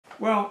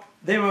Well,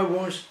 there I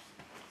was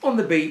on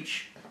the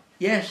beach,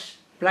 yes,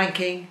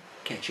 blanking,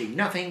 catching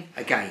nothing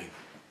again.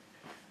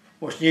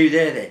 What's new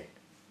there then?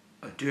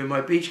 I'm doing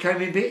my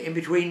beachcombing bit in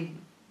between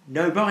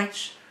no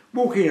bites,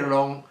 walking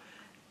along,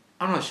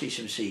 and I see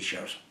some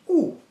seashells.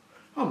 Oh,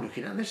 I'm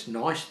looking at this,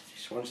 nice,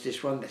 this one's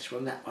this one,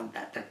 that one,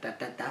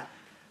 that.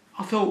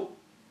 I thought,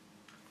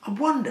 I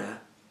wonder,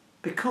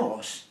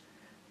 because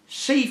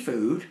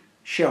seafood,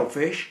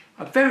 shellfish,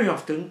 are very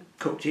often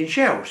cooked in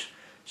shells.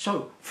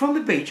 So from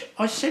the beach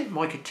I sent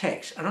Mike a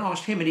text and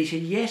asked him, and he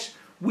said yes,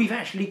 we've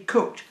actually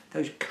cooked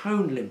those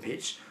cone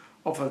limpets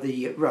off of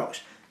the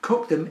rocks,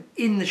 cooked them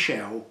in the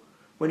shell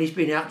when he's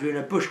been out doing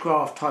a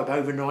bushcraft type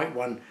overnight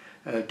one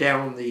down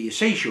on the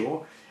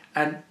seashore,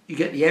 and you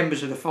get the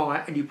embers of the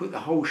fire and you put the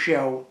whole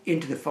shell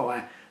into the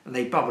fire and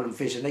they bubble and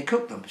fizz and they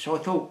cook them. So I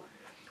thought,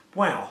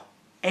 wow,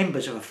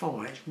 embers of a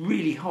fire, it's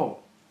really hot.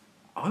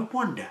 I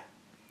wonder,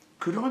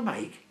 could I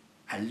make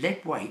a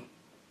lead weight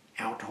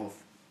out of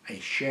a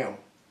shell?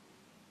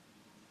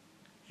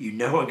 You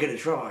know I'm going to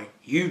try,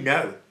 you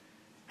know.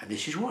 And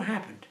this is what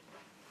happened.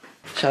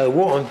 So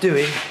what I'm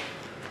doing,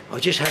 I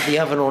just had the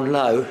oven on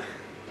low,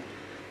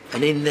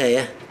 and in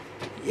there,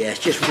 yeah, it's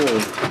just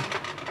warm.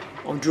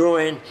 I'm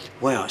drying,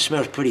 wow, it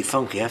smells pretty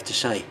funky, I have to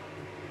say.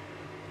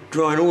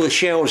 Drying all the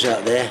shells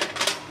out there,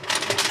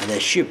 and there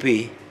should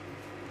be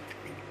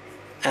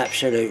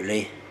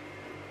absolutely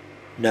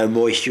no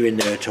moisture in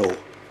there at all.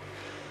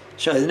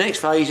 So the next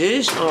phase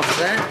is,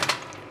 after that,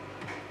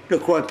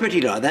 look quite pretty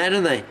like that,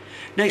 don't they?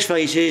 Next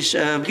phase is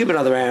give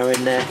another hour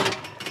in there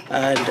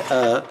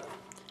and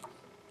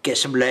get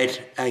some lead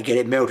and get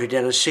it melted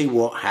down and see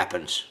what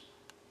happens.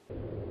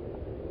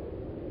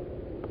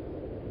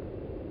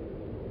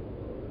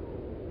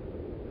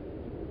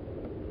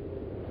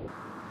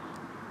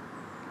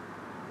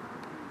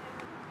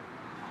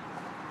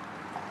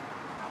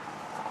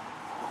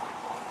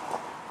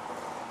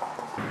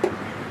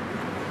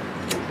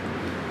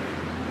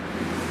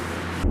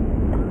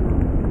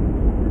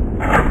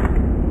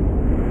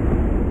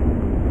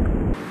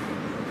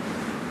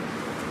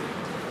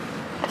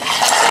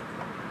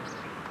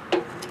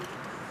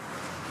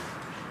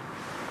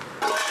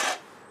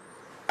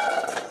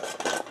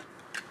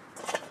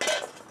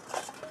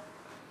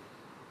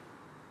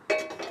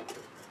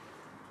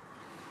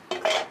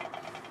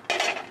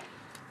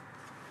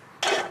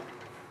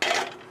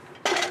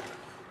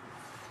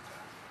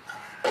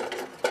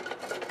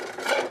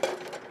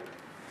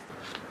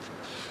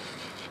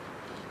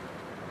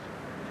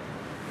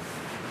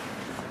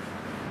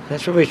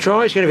 That's what we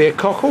try. It's going to be a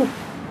cockle.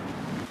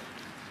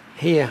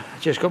 Here, I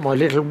just got my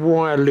little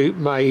wire loop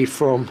made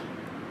from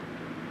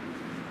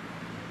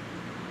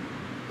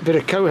a bit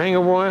of coat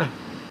hanger wire.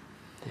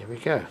 There we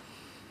go.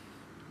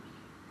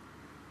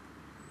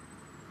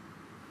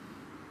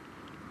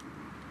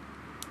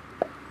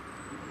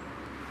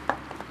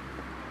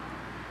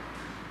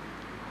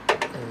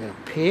 And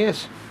up here,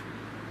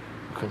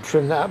 I can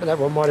trim that up, but that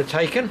one might have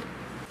taken.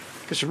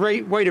 Because the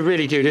way to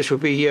really do this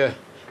would be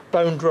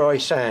bone dry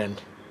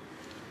sand.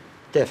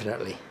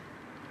 Definitely.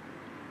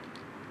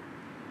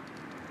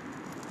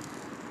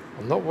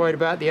 I'm not worried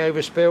about the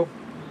overspill.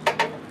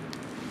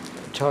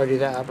 Tidy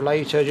that up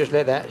later, just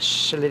let that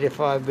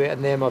solidify a bit,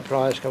 and then my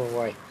pliers come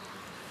away.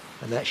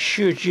 And that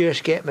should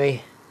just get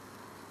me,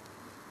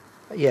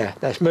 yeah,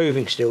 that's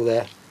moving still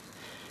there.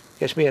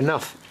 Gets me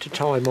enough to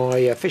tie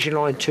my fishing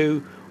line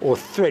to or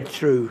thread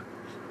through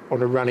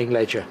on a running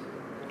ledger.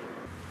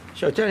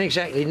 So I don't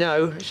exactly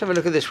know. Let's have a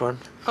look at this one.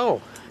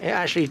 Oh, it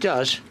actually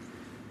does.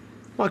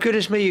 My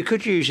goodness me, you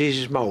could use these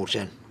as moulds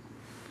then.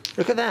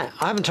 Look at that.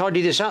 I haven't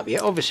tidied this up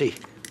yet, obviously.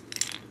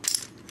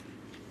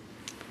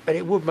 But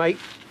it would make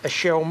a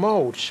shell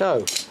mould.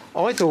 So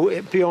I thought,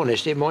 to be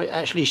honest, it might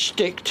actually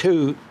stick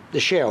to the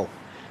shell,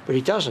 but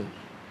it doesn't.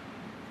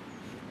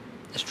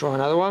 Let's try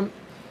another one.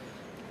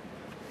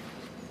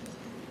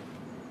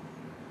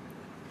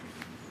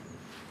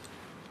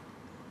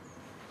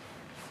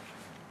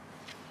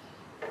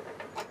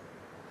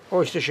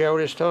 Oyster shell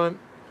this time.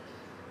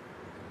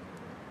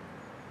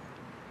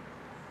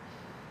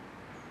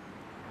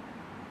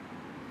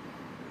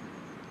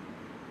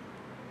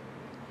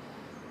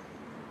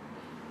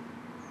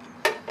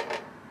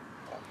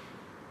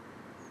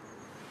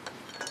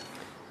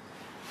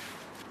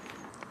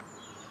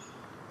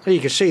 So you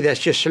can see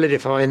that's just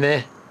solidifying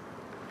there.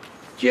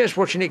 Just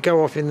watching it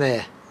go off in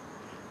there.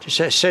 Just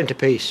that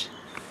centerpiece.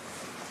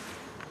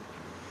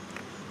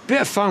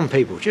 Bit of fun,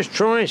 people, just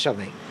trying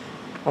something.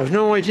 I've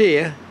no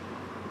idea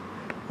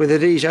whether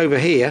these over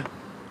here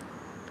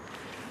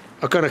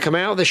are going to come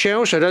out of the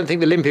shell, so I don't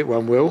think the limpet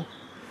one will.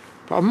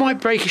 But I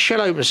might break a shell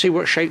open and see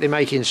what shape they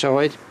make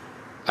inside.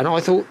 And I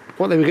thought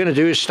what they were going to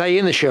do is stay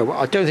in the shell, but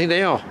I don't think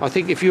they are. I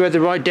think if you had the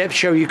right depth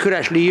shell, you could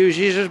actually use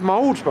these as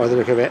moulds by the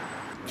look of it.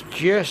 It's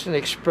just an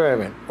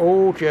experiment,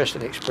 all just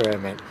an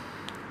experiment.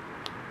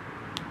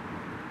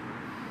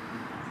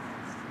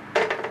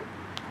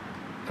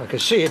 I can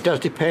see it does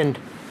depend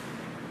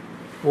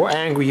what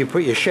angle you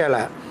put your shell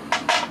at.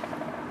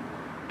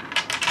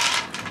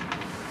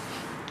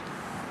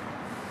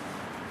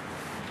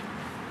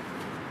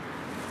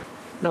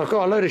 Now I've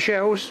got a load of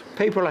shells.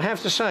 People, I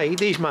have to say,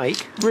 these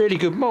make really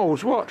good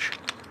moulds. Watch.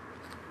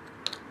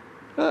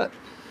 Look.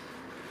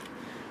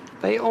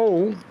 They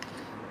all,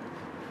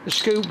 the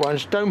scoop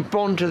ones, don't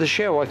bond to the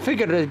shell. I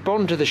figured they'd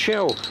bond to the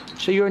shell.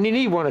 So you only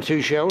need 1 or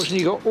 2 shells and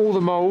you've got all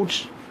the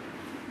moulds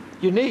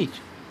you need.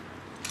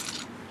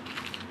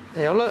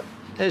 There, look.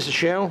 There's the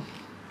shell.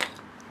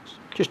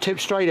 Just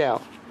tipped straight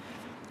out.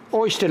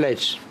 Oyster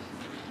leads.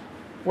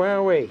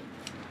 Wowee.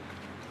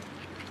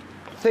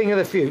 Thing of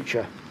the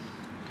future.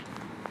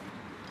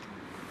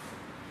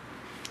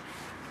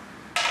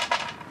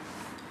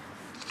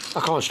 I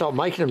can't stop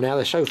making them now,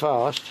 they're so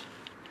fast.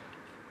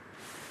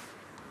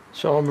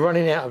 So I'm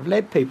running out of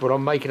lead, people.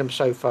 I'm making them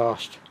so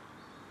fast.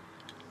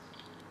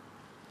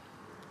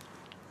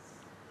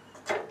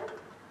 I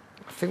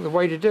think the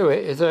way to do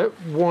it is to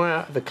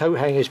wire the coat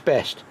hangers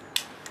best.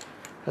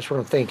 That's what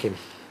I'm thinking.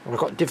 And I've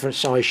got different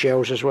size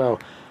shells as well.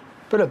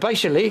 But look,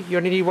 basically, you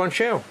only need 1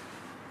 shell.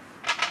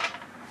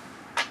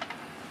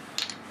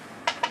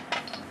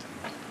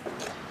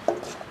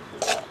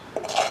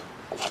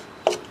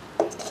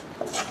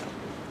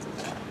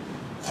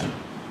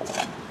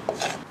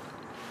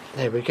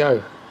 There we go.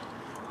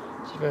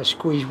 So I'm going to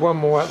squeeze 1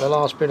 more out the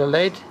last bit of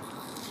lead.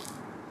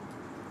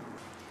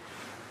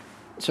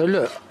 So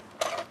look,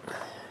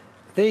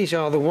 these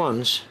are the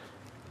ones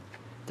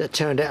that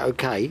turned out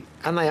okay,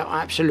 and they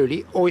are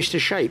absolutely oyster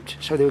shaped,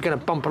 so they were going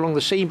to bump along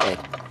the seabed.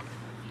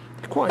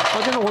 Quite,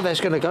 I don't know what that's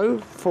going to go,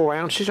 4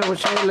 ounces I would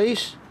say at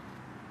least.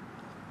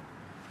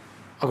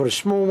 I've got a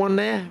small one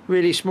there,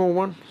 really small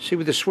one, see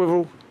with the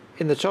swivel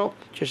in the top,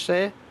 just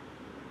there.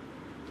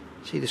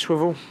 See the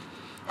swivel?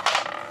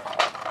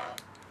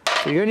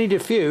 So you only need a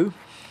few.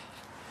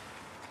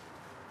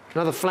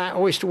 Another flat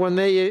oyster one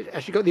there, you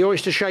actually got the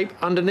oyster shape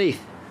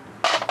underneath.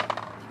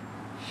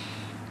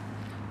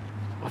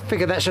 I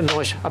figure that's a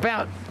nice,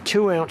 about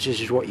 2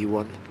 ounces is what you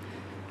want.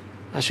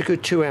 That's a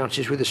good 2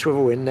 ounces with the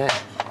swivel in there.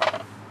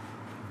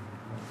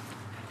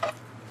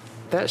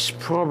 That's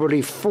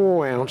probably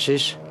 4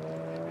 ounces.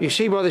 You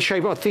see by the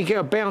shape, I think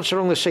it'll bounce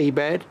along the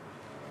seabed.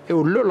 It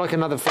will look like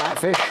another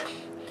flatfish.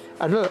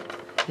 And look,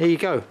 here you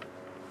go.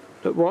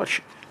 Look,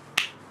 watch.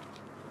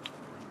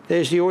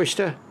 There's the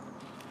oyster.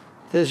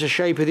 There's the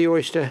shape of the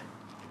oyster.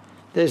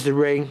 There's the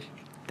ring.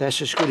 That's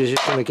as good as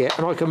it's going to get.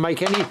 And I can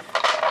make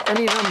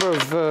any number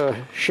of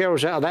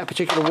shells out of that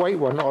particular weight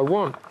one that I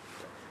want.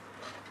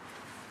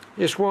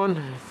 This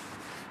one,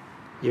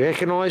 you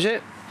recognise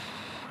it.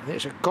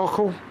 It's a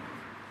cockle.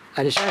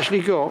 And it's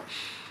actually got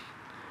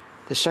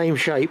the same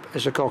shape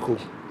as a cockle.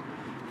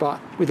 But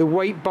with the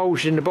weight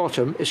bulged in the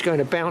bottom, it's going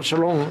to bounce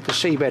along the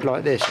seabed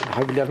like this and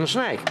hopefully it doesn't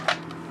snag.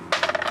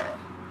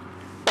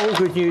 All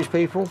good news,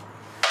 people.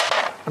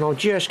 And I'm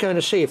just going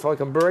to see if I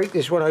can break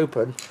this one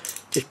open,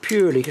 just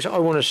purely because I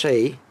want to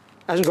see.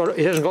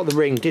 It hasn't got the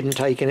ring, didn't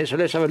take in it, so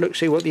let's have a look,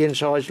 see what the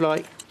inside's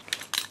like.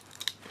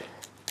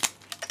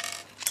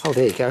 Oh,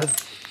 there you go.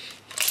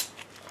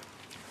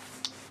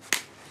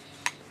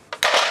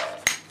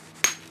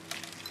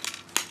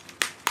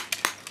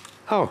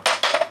 Oh,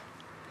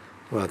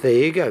 well, there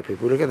you go,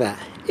 people. Look at that.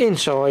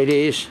 Inside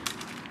is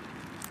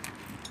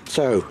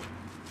so.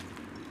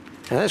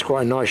 Now that's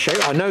quite a nice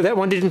shape. I know that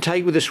one didn't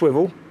take with the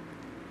swivel.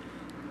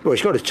 Well,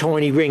 it's got a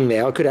tiny ring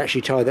there. I could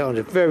actually tie that on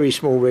a very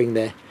small ring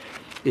there.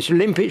 It's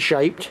limpet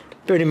shaped.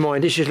 Bear in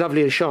mind, this is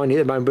lovely and shiny at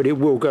the moment, but it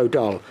will go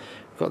dull.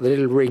 Got the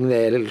little ring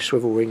there, little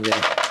swivel ring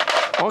there.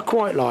 I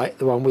quite like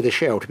the one with the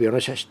shell, to be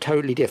honest. That's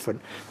totally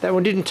different. That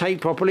one didn't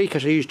take properly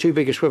because I used too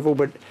big a swivel,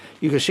 but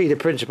you can see the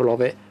principle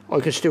of it. I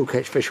can still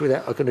catch fish with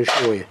that, I can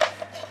assure you.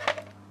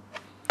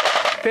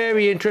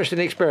 Very interesting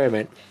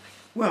experiment.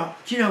 Well,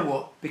 do you know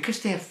what?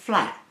 Because they're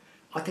flat,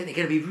 I think they're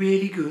going to be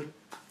really good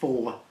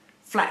for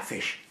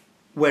flatfish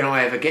when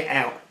I ever get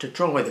out to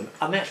try them.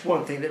 And that's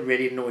one thing that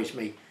really annoys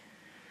me.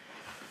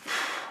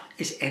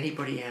 Is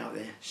anybody out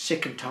there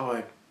sick and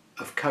tired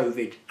of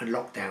COVID and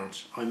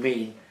lockdowns? I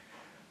mean,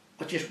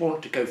 I just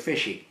want to go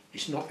fishing.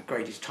 It's not the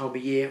greatest time of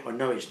year, I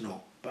know it's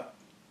not, but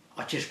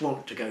I just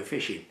want to go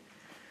fishing.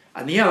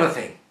 And the other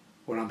thing,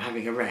 when I'm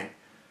having a rant,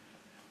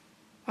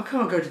 I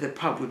can't go to the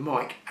pub with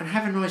Mike and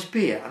have a nice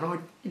beer.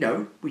 And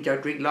we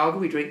don't drink lager,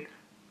 we drink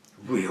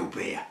real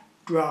beer,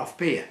 draft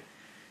beer.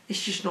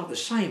 It's just not the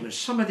same. And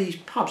some of these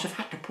pubs have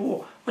had to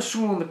pour. I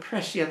saw on the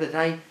press the other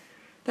day,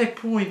 they're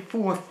pouring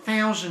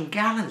 4,000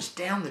 gallons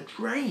down the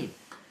drain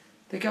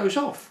that goes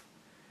off.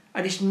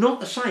 And it's not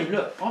the same.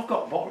 Look, I've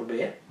got a bottle of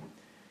beer,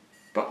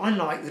 but I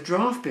like the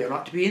draft beer. I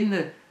like to be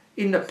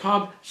in the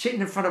pub,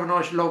 sitting in front of a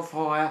nice log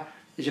fire.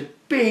 There's a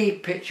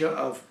big picture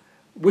of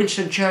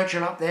Winston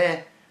Churchill up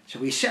there. So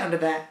we sit under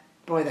that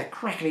by the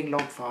crackling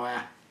log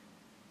fire.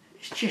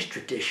 It's just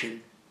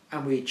tradition.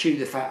 And we chew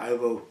the fat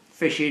over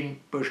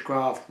fishing,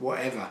 bushcraft,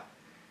 whatever.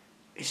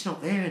 It's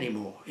not there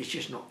anymore. It's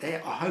just not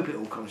there. I hope it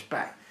all comes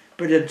back.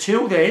 But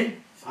until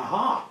then,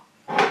 aha!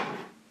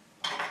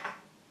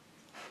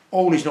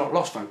 All is not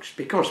lost, folks,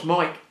 because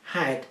Mike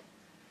had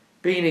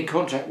been in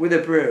contact with a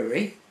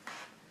brewery,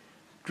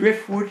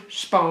 Driftwood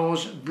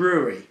Spas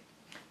Brewery.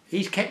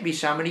 He's kept me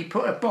some and he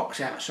put a box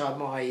outside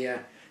my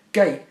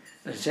gate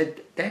and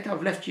said, Dad,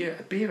 I've left you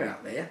a beer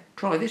out there.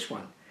 Try this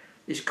one.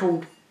 It's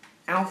called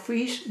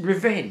Alfie's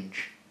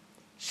Revenge,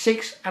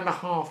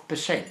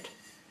 6.5%.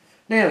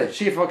 Now let's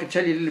see if I can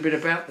tell you a little bit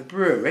about the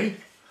brewery.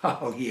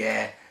 Oh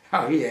yeah,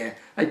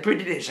 they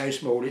printed it so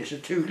small it's a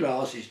 2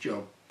 glasses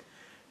job.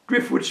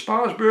 Driftwood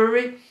Spas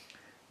Brewery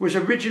was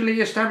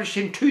originally established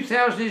in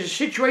 2000. It is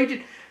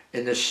situated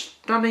in the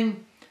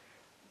stunning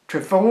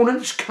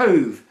Trefornance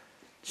Cove,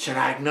 St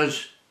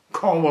Agnes,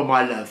 Cornwall,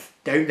 my love,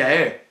 down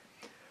there.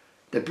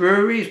 The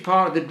brewery is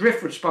part of the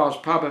Driftwood Spas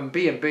pub and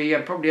B&B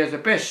and probably has the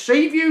best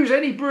sea views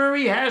any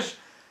brewery has.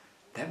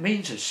 That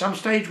means at some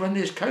stage when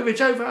this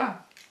COVID's over,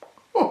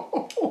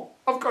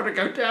 I've got to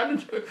go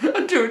down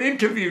and do an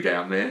interview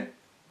down there.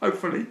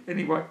 Hopefully,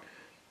 anyway.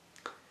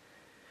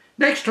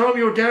 Next time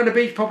you're down the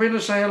beach, pop in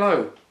and say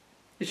hello.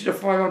 This is a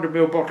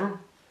 500ml bottle.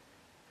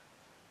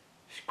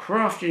 It's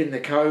crafted in the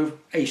cove.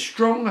 A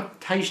strong,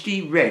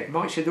 tasty red.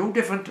 Mike said they're all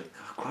different.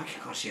 Oh, crikey,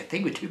 I can't see a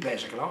thing with 2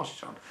 pairs of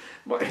glasses on.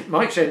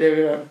 Mike said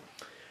they're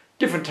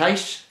different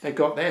tastes they've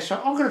got there.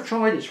 So I'm going to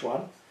try this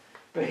one.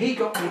 But he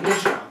got me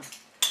this one,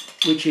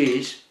 which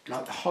is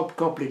like the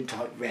hobgoblin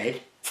type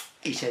red.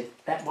 He said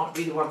that might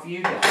be the one for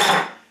you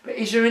guys. But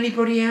is there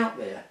anybody out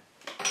there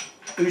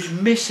who's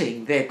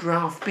missing their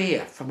draft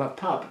beer from a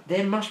pub?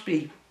 There must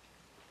be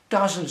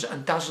dozens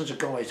and dozens of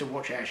guys that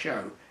watch our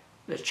show.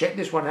 Let's check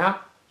this one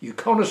out. You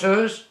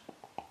connoisseurs.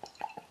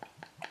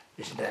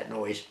 Listen to that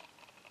noise.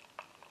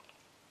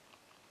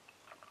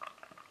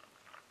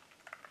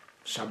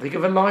 Something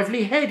of a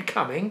lively head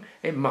coming.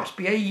 It must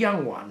be a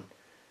young one.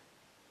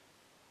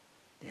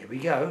 There we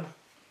go.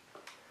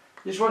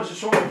 This one's a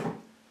sort of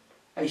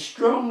a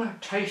strong,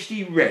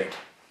 tasty red.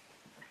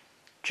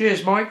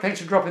 Cheers, Mike.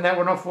 Thanks for dropping that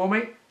one off for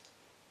me.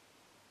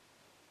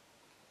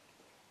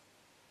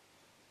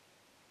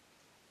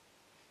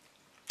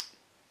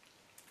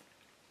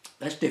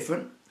 That's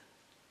different.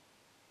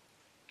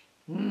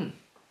 I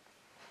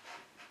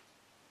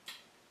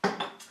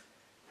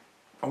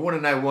want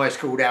to know why it's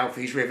called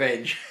Alfie's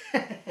Revenge.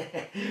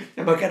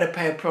 Am I going to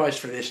pay a price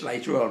for this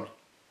later on?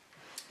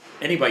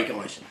 Anyway,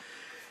 guys,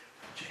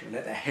 just going to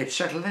let that head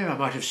settle there. I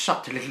might have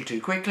supped a little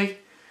too quickly.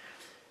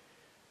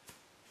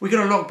 We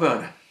got a log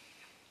burner.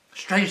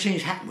 Strange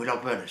things happen with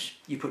log burners.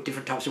 You put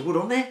different types of wood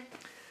on there.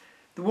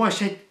 The wife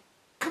said,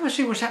 come and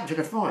see what's happened to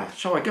the fire.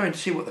 So I go in to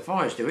see what the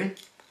fire's doing.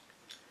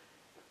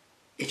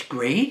 It's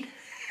green.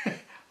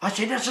 I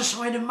said, that's a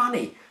sign of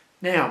money.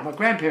 Now, my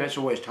grandparents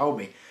always told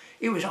me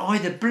it was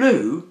either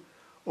blue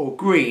or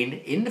green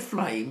in the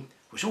flame.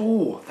 Was,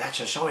 oh, that's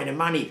a sign of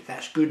money.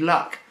 That's good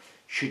luck.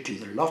 Should do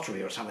the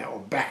lottery or something, or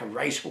back a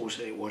racehorse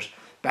as it was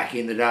back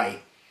in the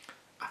day.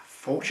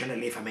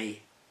 Fortunately for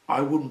me,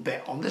 I wouldn't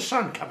bet on the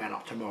sun coming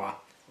up tomorrow.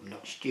 I'm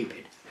not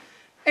stupid.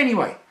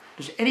 Anyway,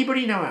 does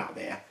anybody know out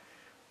there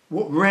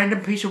what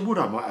random piece of wood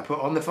I might have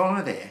put on the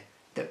fire there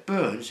that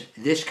burns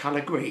this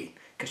colour green?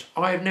 Because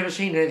I have never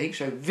seen anything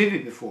so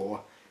vivid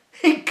before.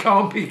 It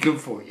can't be good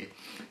for you.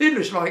 It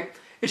looks like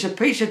it's a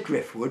piece of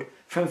driftwood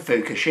from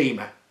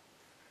Fukushima.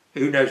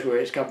 Who knows where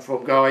it's come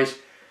from, guys?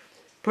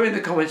 Put in the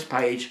comments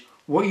page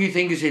what you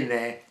think is in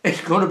there.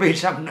 It's got to be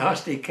some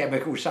nasty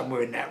chemical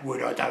somewhere in that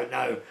wood, I don't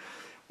know.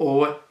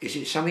 Or is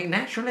it something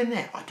natural in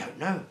there? I don't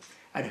know.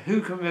 And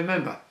who can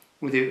remember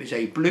whether it was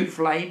a blue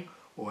flame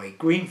or a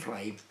green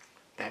flame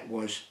that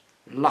was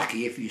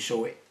lucky if you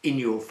saw it in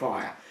your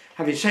fire.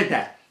 Having said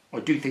that, I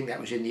do think that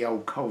was in the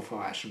old coal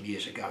fires from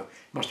years ago.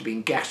 It must have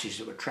been gases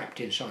that were trapped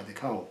inside the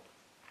coal.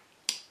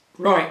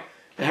 Right,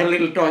 I had a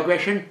little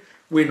digression.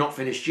 We're not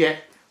finished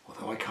yet.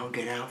 Although I can't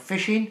get out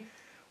fishing,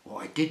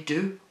 what I did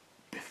do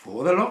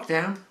before the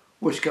lockdown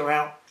was go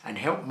out and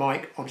help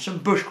Mike on some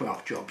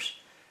bushcraft jobs.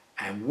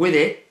 And with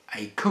it,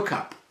 a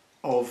cook-up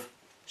of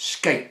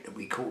skate that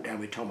we caught down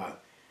with Tomo.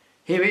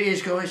 Here it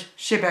is, guys.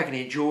 Sit back and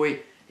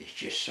enjoy. It's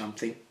just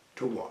something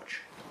to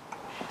watch.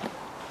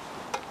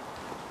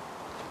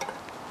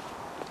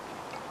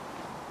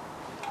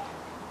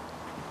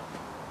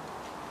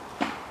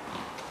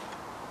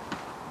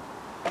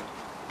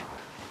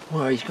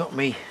 Well, he's got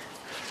me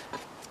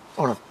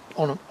on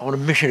a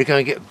mission to go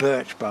and get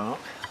birch bark.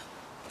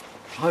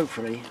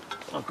 Hopefully,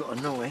 I've got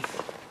a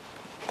knife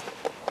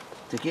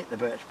to get the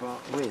birch bark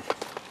with.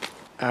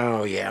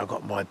 Oh yeah, I've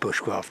got my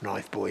bushcraft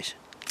knife, boys.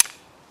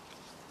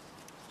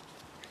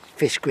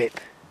 Fist grip,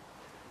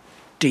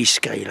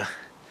 descaler,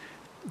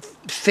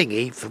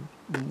 thingy for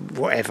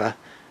whatever,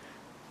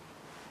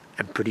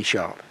 and pretty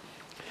sharp.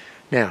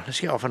 Now,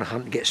 let's get off on a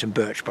hunt and get some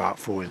birch bark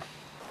for him.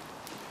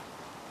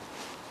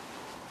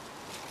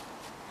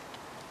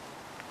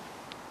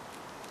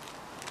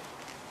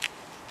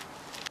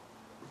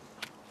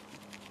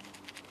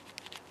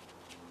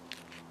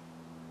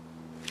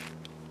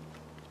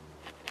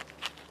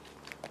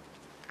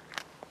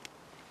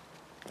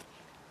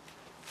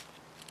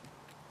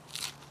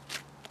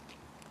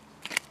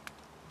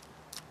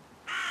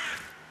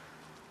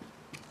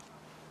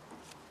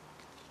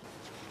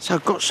 So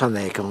I've got some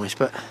there, guys,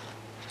 but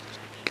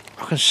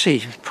I can see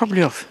it's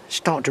probably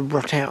starting to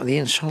rot out on the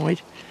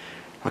inside.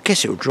 I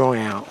guess it'll dry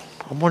out.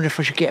 I wonder if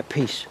I should get a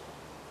piece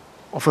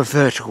off a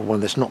vertical one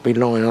that's not been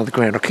lying on the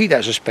ground. I'll keep that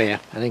as a spare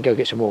and then go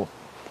get some more.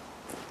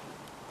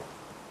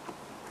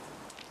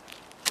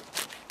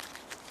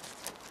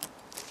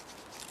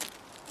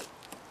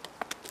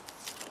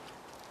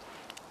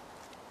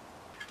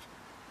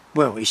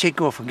 Well, he said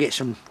go off and get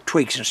some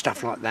twigs and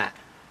stuff like that,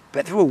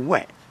 but they're all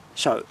wet.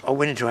 So I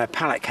went into our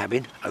pallet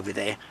cabin over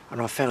there and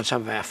I found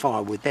some of our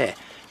firewood there.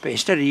 But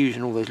instead of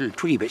using all those little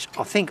twiggy bits,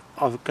 I think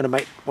I'm going to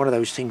make one of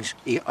those things,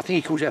 I think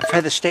he calls it a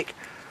feather stick,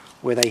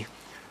 where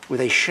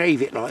they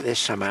shave it like this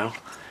somehow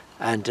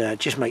and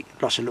just make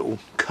lots of little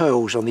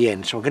curls on the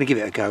end. So I'm going to give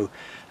it a go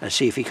and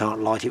see if he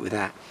can't light it with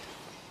that.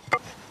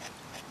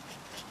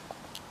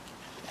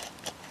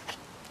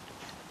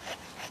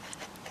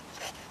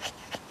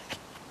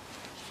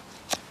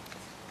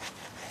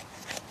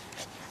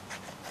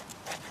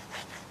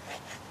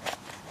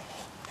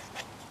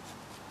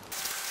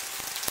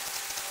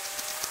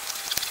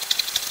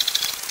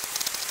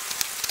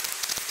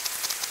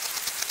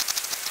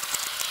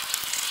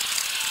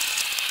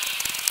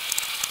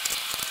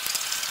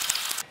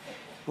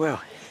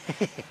 Well,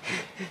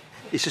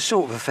 it's a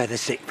sort of a feather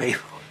stick,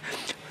 people.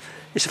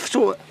 It's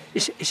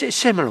a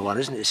similar one,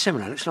 isn't it? It's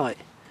similar. It looks like,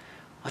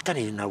 I don't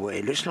even know what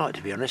it looks like,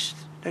 to be honest.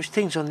 Those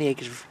things on the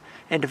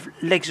end of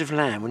legs of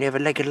lamb. When you have a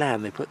leg of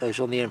lamb, they put those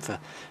on the end for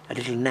a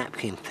little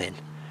napkin thing.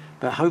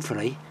 But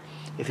hopefully,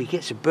 if he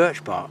gets a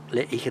birch bark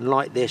lit, he can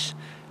light this,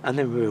 and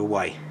then we're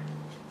away.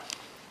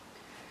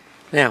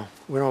 Now,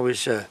 when I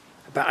was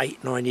about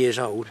 8, 9 years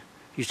old, I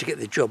used to get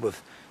the job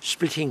of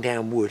splitting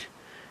down wood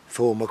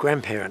for my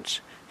grandparents.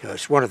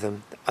 Because one of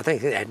them, I don't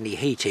think they had any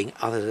heating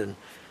other than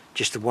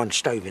just the one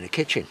stove in the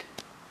kitchen.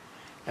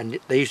 And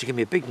they used to give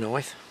me a big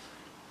knife,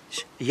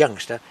 a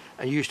youngster,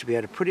 and you used to be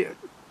able to put it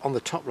on the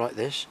top like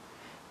this,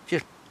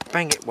 just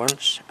bang it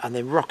once, and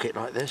then rock it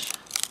like this,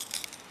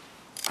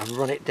 and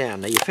run it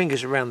down. Now your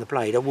fingers around the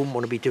blade, I wouldn't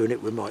want to be doing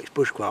it with my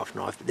Bushcraft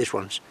knife, but this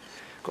one's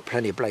got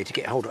plenty of blade to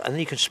get hold of. And then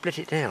you can split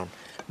it down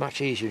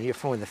much easier, and you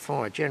find the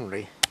fire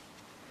generally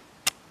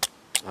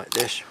like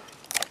this.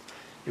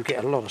 You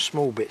get a lot of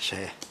small bits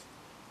here.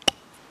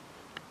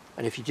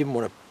 And if you didn't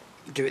want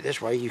to do it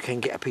this way, you can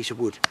get a piece of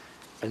wood.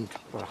 And,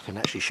 well, I can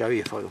actually show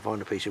you if I can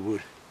find a piece of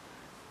wood.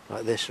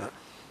 Like this, look.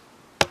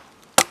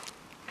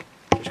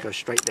 Just go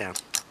straight down.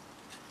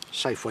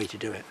 Safe way to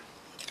do it.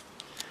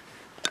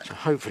 So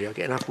hopefully I'll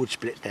get enough wood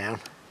split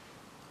down.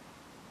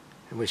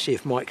 And we'll see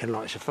if Mike can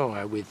light us a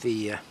fire with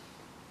the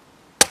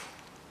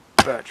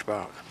birch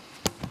bark.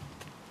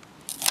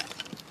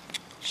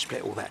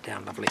 Split all that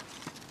down lovely.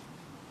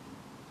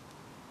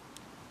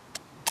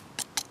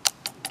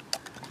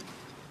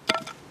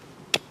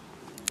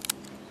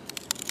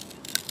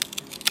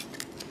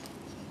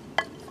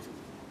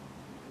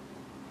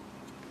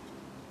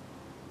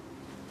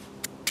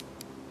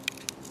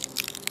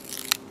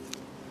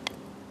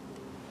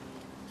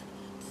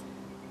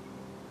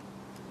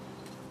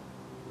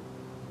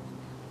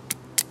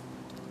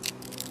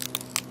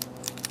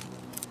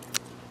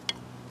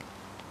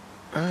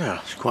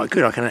 Ah, it's quite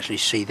good. I can actually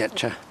see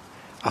that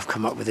I've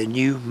come up with a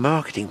new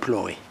marketing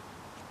ploy.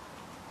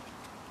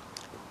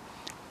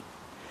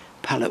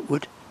 Pallet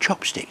wood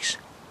chopsticks.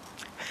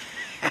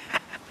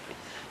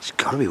 It's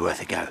got to be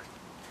worth a go.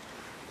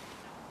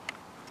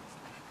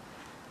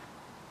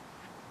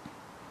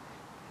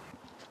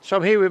 So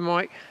I'm here with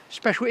Mike.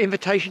 Special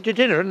invitation to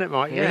dinner, isn't it,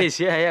 Mike? It is,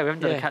 yeah. We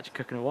haven't done a catch and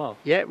cook in a while.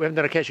 Yeah, we haven't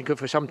done a catch and cook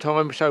for some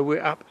time, so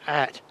we're up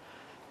at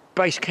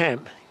base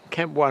camp,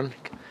 Camp 1.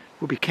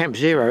 Will be Camp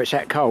 0, it's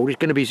that cold. It's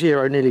going to be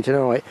 0 nearly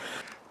tonight.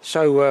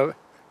 So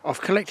I've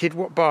collected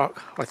what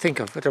bark. I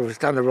think I've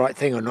done the right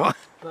thing or not.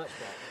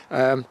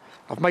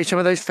 I've made some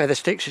of those feather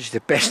sticks, which is the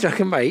best I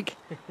can make.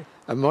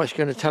 And Mike's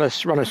going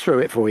to run us through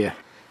it for you.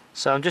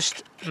 So I'm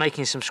just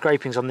making some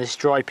scrapings on this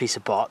dry piece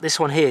of bark. This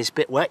one here is a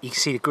bit wet. You can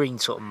see the green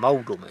sort of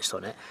mould almost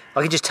on it.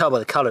 I can just tell by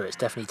the colour it's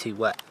definitely too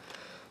wet.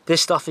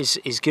 This stuff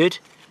is good.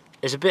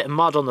 There's a bit of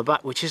mud on the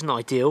back, which isn't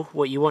ideal.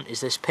 What you want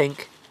is this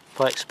pink.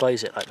 If I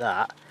expose it like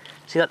that,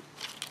 see that?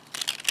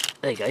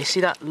 There you go. See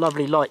that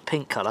lovely light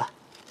pink colour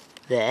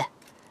there?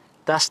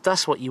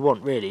 That's what you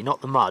want really,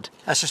 not the mud.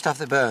 That's the stuff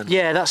that burns?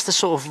 Yeah, that's the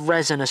sort of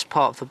resinous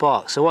part of the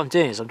bark. So what I'm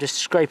doing is I'm just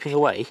scraping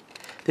away.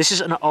 This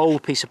is an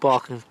old piece of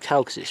bark, I can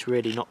tell because it's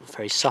really not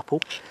very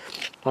supple.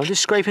 I'm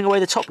just scraping away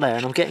the top layer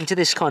and I'm getting to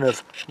this kind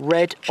of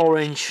red,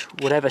 orange,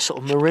 whatever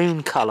sort of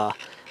maroon colour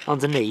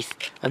underneath,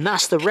 and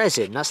that's the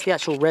resin, that's the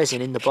actual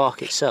resin in the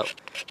bark itself.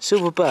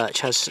 Silver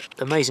birch has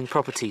amazing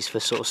properties for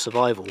sort of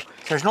survival.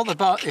 So it's not the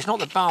bark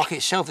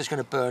itself that's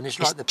going to burn, it's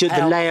like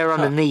the layer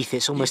underneath.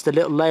 It's almost a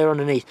little layer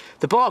underneath.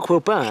 The bark will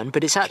burn,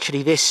 but it's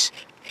actually this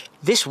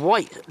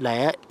white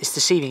layer is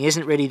deceiving,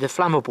 isn't really the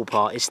flammable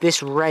part. It's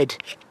this red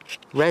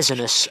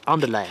resinous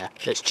underlayer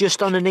that's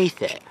just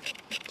underneath it,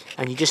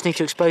 and you just need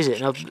to expose it.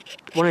 Now,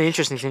 one of the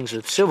interesting things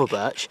with silver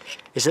birch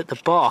is that the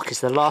bark is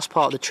the last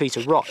part of the tree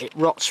to rot. It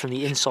rots from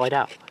the inside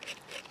out.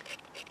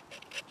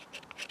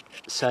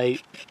 So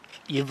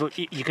you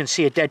can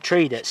see a dead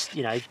tree that's,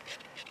 you know,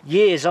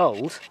 years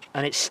old,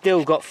 and it's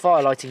still got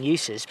fire lighting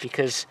uses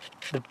because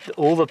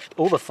all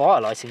the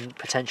fire lighting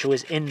potential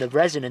is in the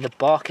resin, in the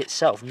bark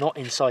itself, not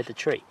inside the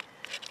tree.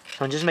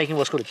 So I'm just making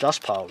what's called a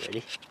dust pile,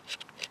 really.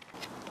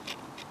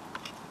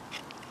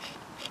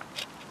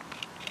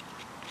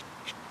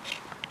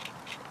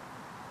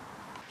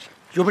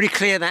 Do you want me to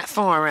clear that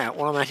fire out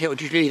while I'm at it, or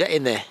do you leave that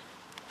in there?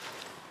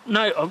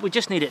 No, we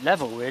just need it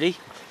level, really.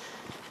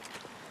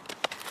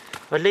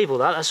 I'd leave all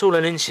that. That's all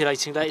an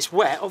insulating. It's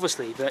wet,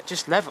 obviously, but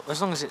just level.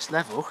 As long as it's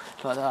level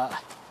like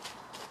that,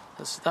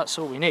 that's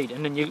all we need.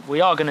 And then we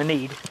are going to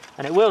need,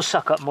 and it will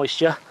suck up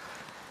moisture,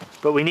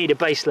 but we need a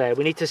base layer.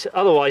 We need to,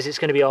 otherwise it's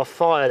going to be our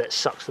fire that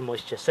sucks the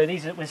moisture. So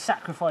we're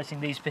sacrificing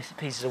these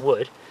pieces of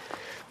wood.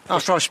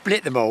 After I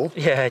split them all?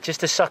 Yeah, just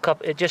to suck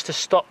up, just to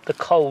stop the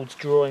cold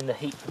drawing the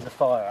heat from the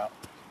fire out.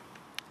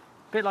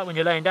 A bit like when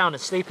you're laying down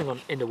and sleeping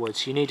in the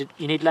woods, you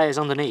need layers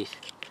underneath.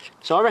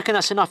 So I reckon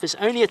that's enough. It's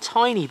only a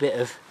tiny bit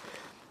of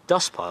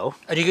dust pile.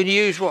 Are you going to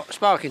use what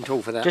sparking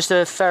tool for that? Just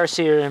a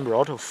ferrocerium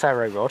rod or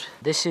ferro rod.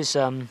 This is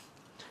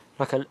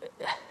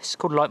it's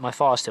called Light My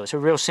Fire Still. It's a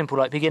real simple,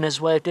 like,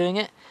 beginner's way of doing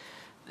it.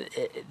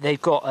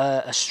 They've got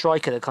a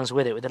striker that comes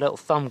with it with a little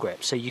thumb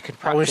grip, so you can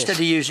practice. Oh, instead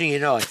of using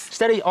your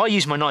knife? I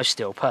use my knife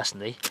still,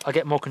 personally. I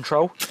get more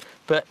control.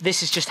 But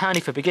this is just handy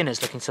for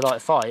beginners looking to light a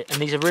fire.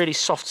 And these are really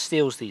soft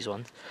steels, these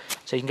ones.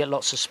 So you can get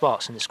lots of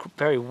sparks, and it's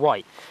very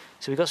white.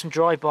 So we've got some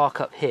dry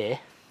bark up here.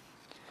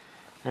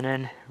 And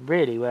then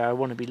really where I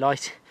want to be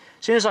light.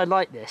 As soon as I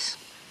light this,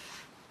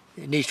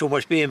 it needs to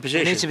almost be in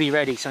position. It needs to be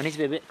ready, so I need to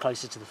be a bit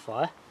closer to the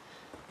fire.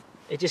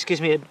 It just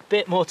gives me a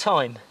bit more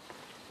time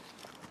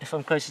if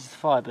I'm closer to the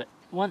fire, but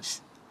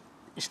once,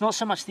 it's not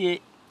so much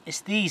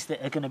it's these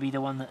that are going to be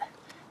the one that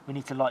we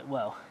need to light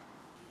well.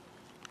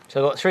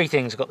 So I've got three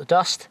things. I've got the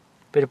dust,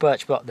 a bit of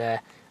birch bark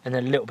there, and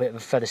then a little bit of a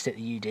feather stick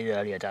that you did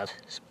earlier, Dad.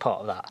 It's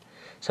part of that.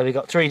 So we've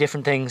got three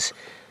different things.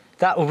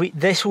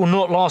 This will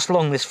not last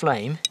long, this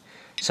flame.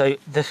 So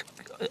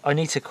I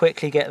need to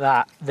quickly get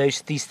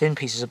these thin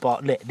pieces of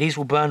bark lit. These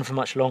will burn for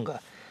much longer.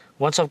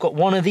 Once I've got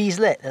one of these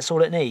lit, that's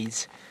all it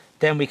needs,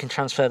 then we can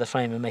transfer the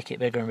flame and make it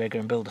bigger and bigger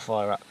and build the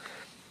fire up.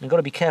 I've got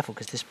to be careful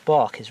because this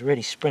bark is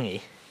really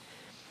springy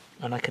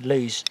and I could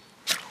lose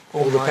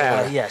all the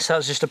power. Yeah, so that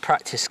was just a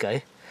practice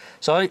go.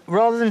 So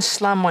rather than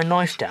slam my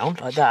knife down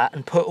like that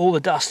and put all the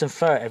dust and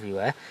fur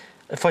everywhere,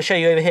 if I show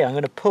you over here, I'm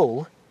going to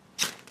pull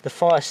the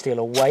fire steel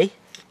away.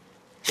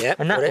 Yep,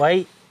 and that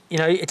way, you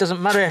know, it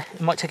doesn't matter,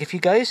 it might take a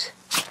few goes.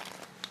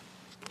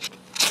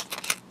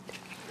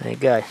 There you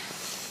go,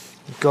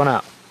 it's gone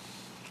up.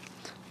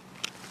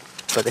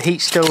 But the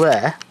heat's still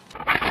there.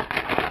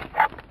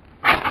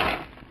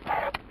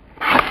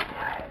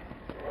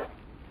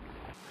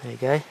 There you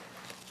go.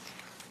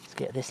 Let's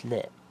get this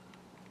lit.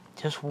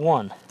 Just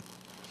one.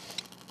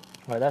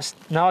 Right,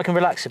 now I can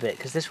relax a bit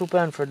because this will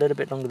burn for a little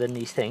bit longer than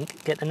you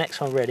think. Get the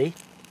next one ready.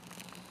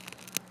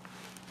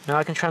 Now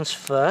I can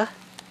transfer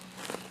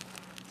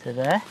to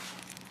there.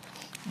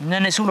 And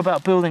then it's all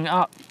about building it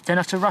up. Don't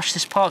have to rush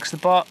this part because the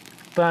bark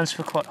burns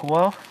for quite a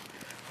while.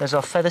 There's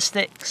our feather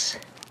sticks.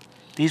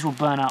 These will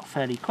burn out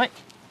fairly quick.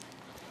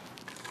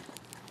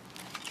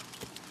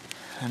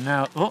 And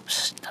now,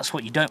 oops, that's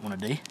what you don't want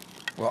to do.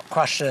 What,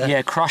 crush it?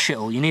 Yeah, crush it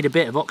all. You need a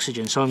bit of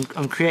oxygen. So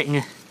I'm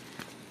creating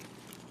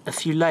a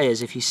few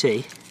layers, if you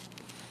see,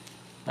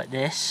 like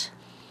this.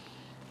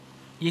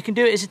 You can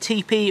do it as a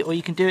teepee, or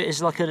you can do it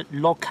as like a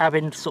log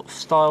cabin sort of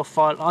style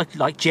fire,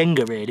 like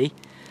Jenga really.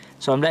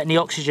 So I'm letting the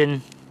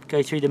oxygen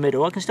go through the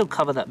middle. I can still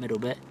cover that middle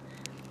bit.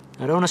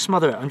 I don't want to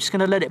smother it. I'm just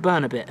going to let it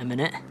burn a bit a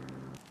minute.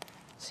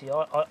 See,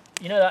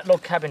 you know that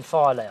log cabin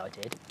fire layer I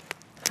did?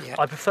 Yeah.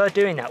 I prefer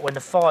doing that when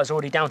the fire's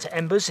already down to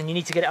embers and you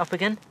need to get it up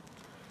again.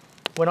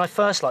 When I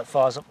first light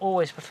fires, I've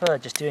always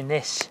preferred just doing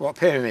this. What,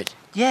 pyramid?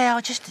 Yeah,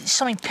 there's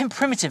something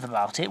primitive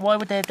about it. Why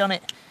would they have done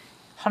it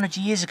 100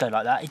 years ago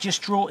like that?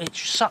 It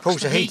sucks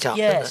pulls the heat up,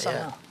 yeah, doesn't it?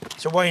 Yeah.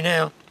 It's away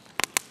now.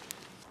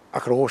 I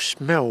can all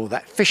smell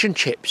that fish and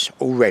chips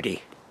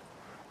already.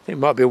 I think it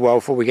might be a while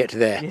before we get to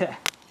there. Yeah.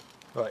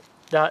 Right.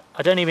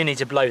 I don't even need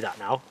to blow that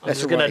now. I'm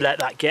just going to let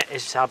that get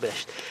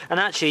established. And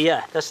actually,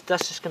 yeah, that's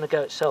just going to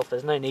go itself.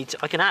 There's no need to.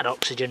 I can add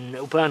oxygen and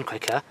it'll burn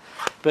quicker.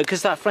 But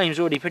because that flame's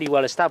already pretty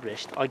well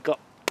established,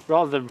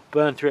 rather than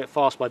burn through it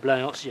fast by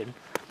blowing oxygen,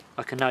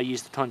 I can now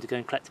use the time to go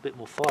and collect a bit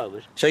more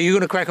firewood. So you're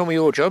going to crack on with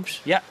your jobs?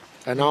 Yeah.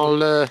 And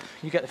I'll...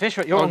 you get the fish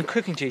right. You're on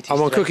cooking duties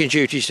I'm on cooking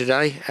duties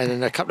today, and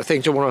then a couple of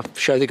things I want to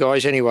show the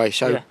guys anyway.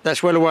 So yeah.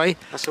 That's well away.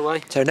 That's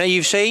away. So now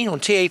you've seen on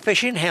T.A.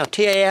 Fishing how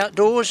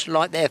T.A.Outdoors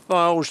light their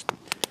fires.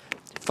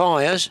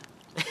 Files.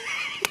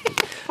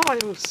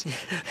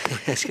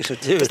 That's because I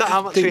do. Is that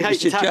how much we hate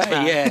to touch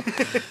that? Yeah.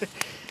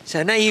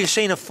 So now you've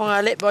seen a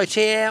fire lit by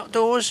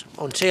T.A.Outdoors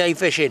on T.A.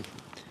 Fishing.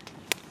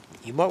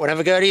 You might want to have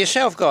a go at it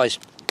yourself, guys.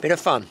 Bit of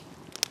fun.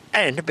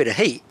 And a bit of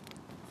heat.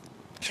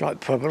 It's like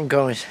the problem,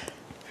 guys.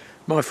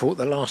 My fault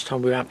the last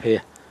time we were up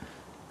here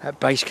at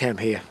base camp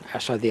here,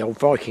 outside the old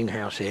Viking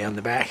house here on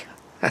the back.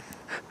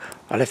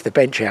 I left the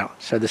bench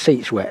out, so the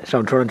seat's wet, so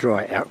I'm trying to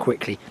dry it out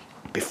quickly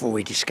before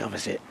he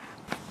discovers it.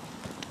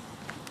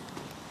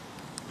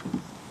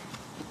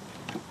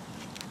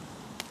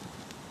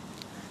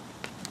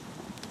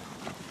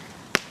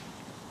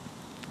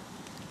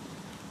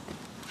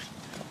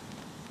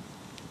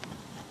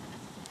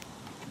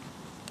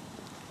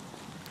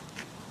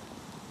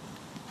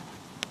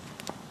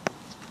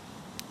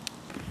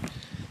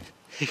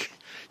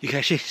 You can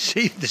actually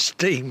see the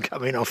steam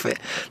coming off it,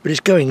 but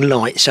it's going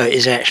light, so it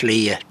is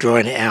actually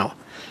drying it out.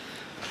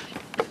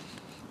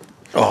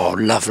 Oh,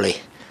 lovely.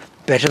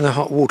 Better than a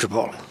hot water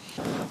bottle.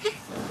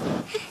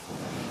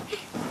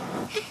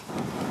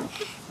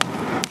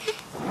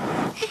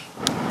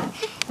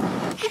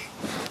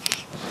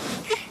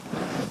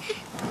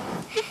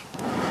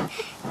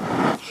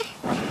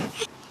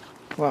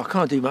 Well, I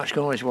can't do much,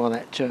 guys, while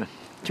that till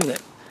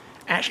that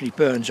actually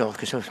burns off,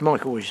 because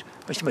Mike always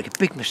used to make a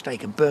big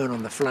mistake and burn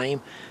on the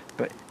flame.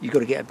 But you've got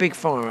to get a big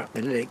fire up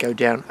and let it go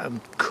down and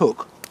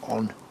cook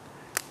on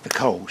the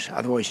coals,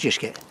 otherwise you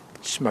just get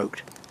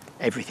smoked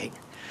everything.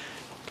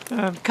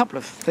 A couple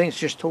of things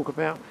to just talk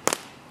about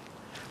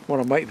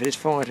while I'm waiting for this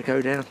fire to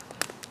go down.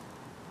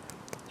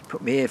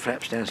 Put my ear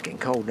flaps down, it's getting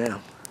cold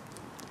now.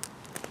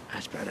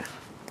 That's better.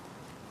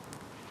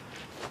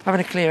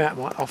 Having to clear out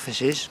my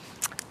offices,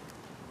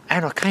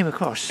 and I came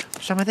across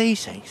some of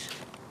these things.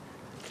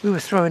 We were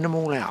throwing them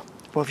all out.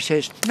 Bobby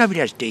says nobody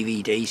has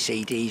DVDs,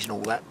 CDs and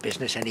all that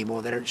business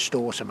anymore. They don't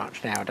store so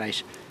much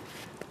nowadays.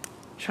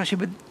 So I said,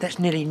 but that's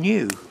nearly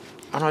new.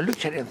 And I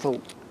looked at it and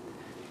thought,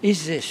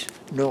 is this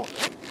not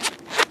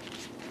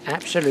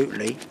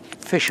absolutely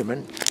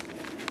fisherman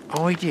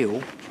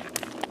ideal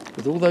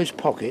with all those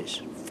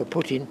pockets for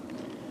putting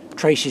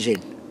traces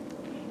in?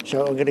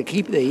 So I'm going to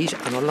keep these,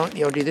 and I like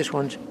the idea this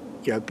one's,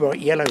 you know, bright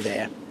yellow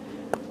there.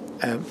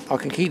 I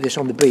can keep this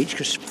on the beach,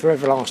 because for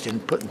everlasting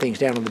putting things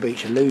down on the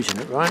beach and losing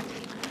it, right?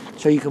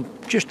 So you can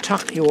just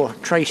tuck your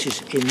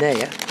traces in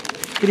there.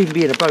 Could even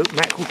be in a boat,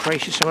 mackerel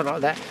traces, something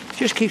like that.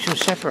 Just keeps them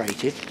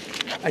separated,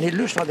 and it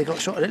looks like they've got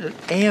sort of little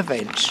air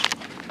vents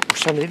or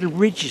some little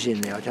ridges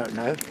in there. I don't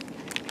know,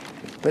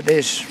 but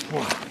there's,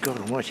 oh God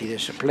Almighty,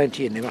 there's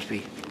plenty in there. Must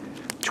be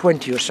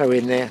 20 or so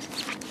in there.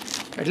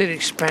 A little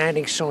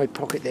expanding side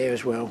pocket there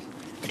as well.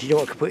 And do you know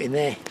what I could put in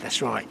there?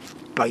 That's right,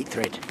 bait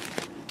thread,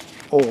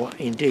 or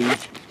indeed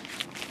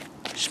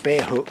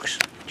spare hooks,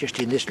 just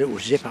in this little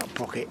zip-up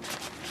pocket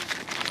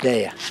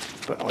there.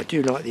 But I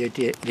do like the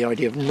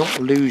idea of not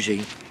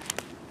losing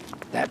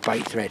that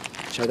bait thread.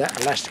 So that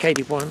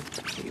elasticated one,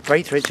 put your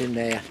bait threads in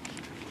there,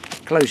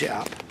 close it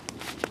up.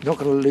 Not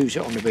going to lose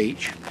it on the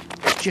beach.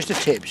 Just a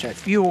tip. So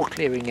if you're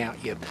clearing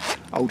out your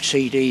old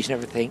CDs and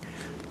everything,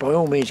 by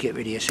all means get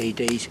rid of your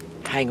CDs.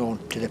 Hang on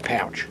to the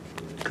pouch.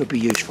 Could be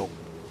useful.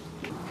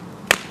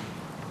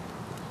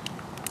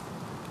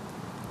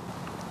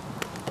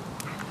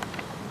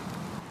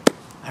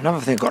 Another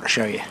thing I've got to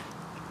show you.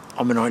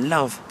 I mean, I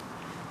love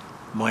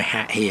my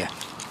hat here,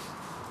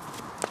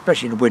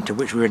 especially in the winter,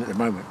 which we're in at the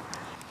moment.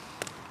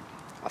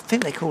 I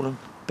think they call them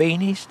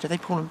beanies. Do they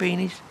call them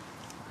beanies?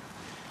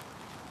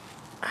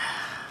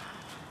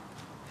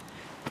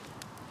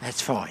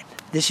 That's fine.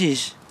 This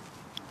is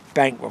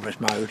bank robbers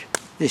mode.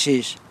 This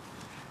is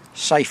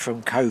safe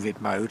from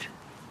COVID mode.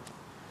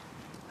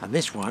 And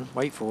this one,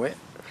 wait for it,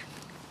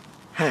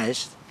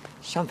 has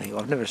something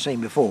I've never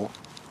seen before.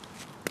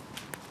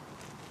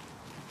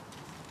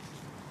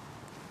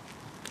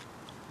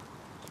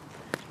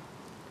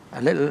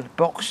 A little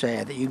box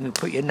there that you can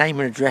put your name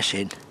and address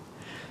in,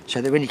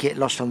 so that when you get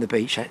lost on the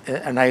beach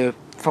and they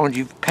find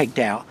you've pegged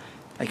out,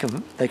 they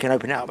can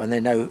open it up and they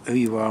know who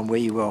you are and where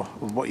you are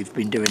and what you've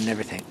been doing and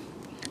everything.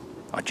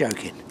 I'm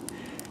joking.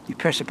 You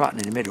press a button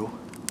in the middle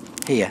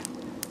here.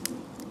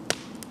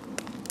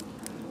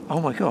 Oh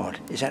my God,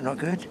 is that not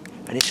good?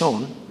 And it's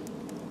on,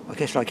 I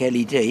guess, like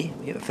LED.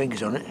 Get my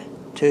fingers on it.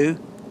 2.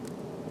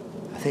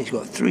 I think it's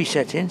got 3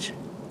 settings.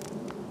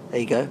 There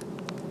you go.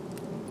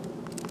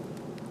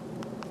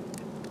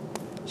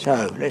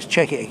 So let's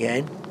check it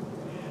again.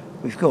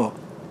 We've got,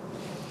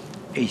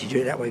 easy to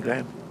do it that way,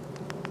 Graeme.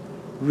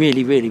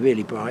 Really, really,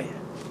 really bright.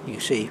 You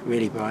can see,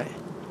 really bright.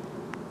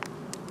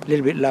 A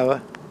little bit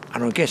lower,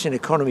 and I guess in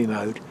economy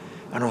mode.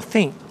 And I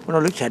think when I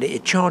looked at it,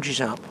 it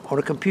charges up on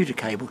a computer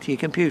cable to your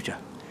computer.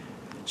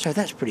 So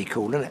that's pretty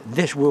cool, isn't it?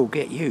 This will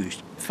get used.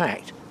 In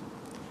fact,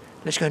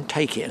 let's go and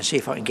take it and see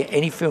if I can get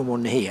any film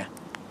on here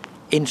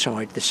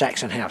inside the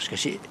Saxon house,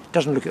 because it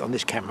doesn't look it on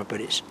this camera,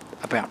 but it's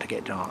about to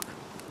get dark.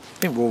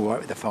 I think we're all right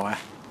with the fire.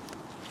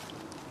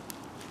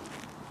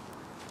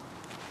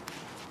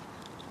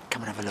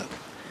 Come and have a look.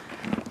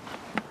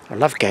 I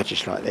love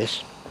gadgets like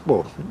this.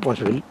 Well, ones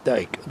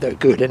that are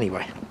good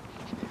anyway.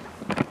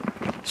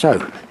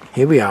 So,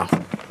 here we are.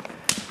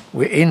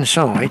 We're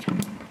inside.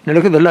 Now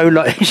look at the low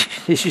light.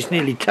 This is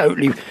nearly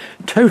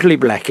totally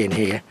black in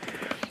here.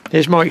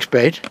 There's Mike's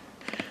bed.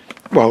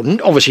 Well,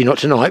 obviously not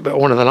tonight, but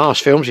one of the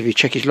last films. If you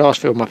check his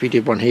last film up, he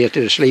did one here.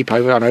 Did a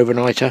sleepover, an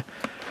overnighter.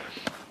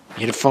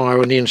 He had a fire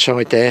on the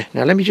inside there.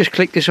 Now let me just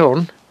click this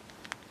on.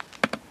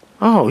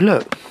 Oh,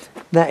 look.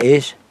 That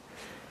is...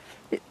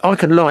 I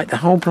can light the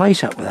whole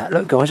place up with that.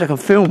 Look, guys, I can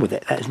film with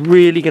it. That's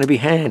really going to be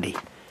handy.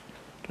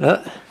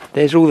 Look,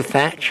 there's all the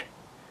thatch.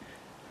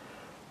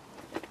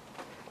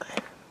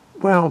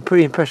 Well, I'm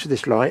pretty impressed with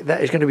this light.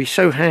 That is going to be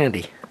so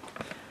handy.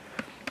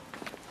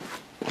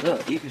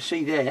 Look, you can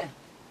see there,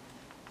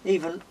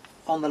 even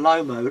on the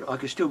low mode, I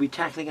could still be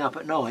tackling up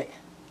at night.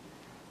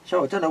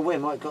 So I don't know where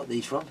Mike got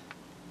these from.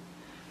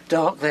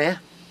 Dark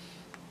there.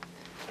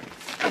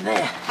 And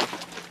there.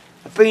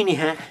 A beanie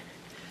hat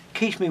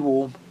keeps me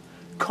warm,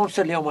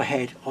 constantly on my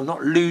head. I'm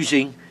not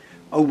losing,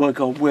 oh my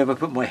god, where have I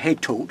put my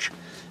head torch?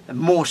 And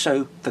more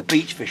so for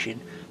beach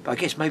fishing, but I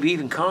guess maybe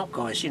even carp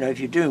guys, you know, if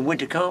you're doing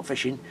winter carp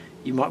fishing,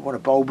 you might want a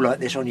bulb like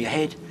this on your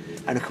head.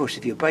 And of course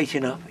if you're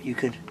baiting up, you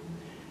can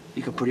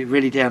put it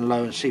really down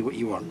low and see what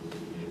you want.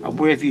 And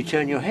wherever you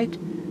turn your head,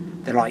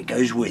 the light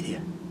goes with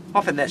you.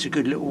 I think that's a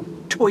good little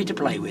toy to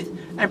play with,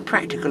 and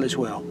practical as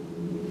well.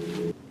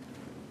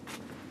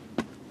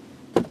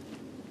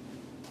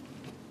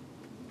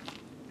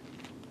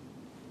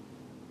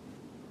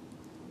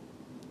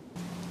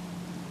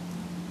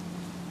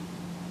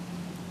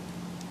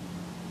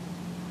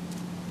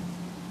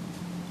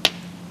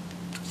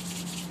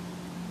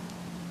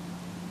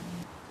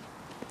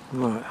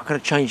 Right, I've got to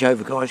change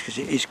over guys because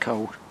it is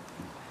cold.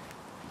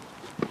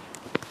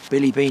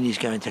 Billy Beanie's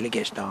going till it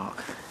gets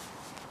dark.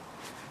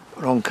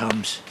 Along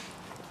comes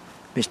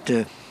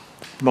Mr.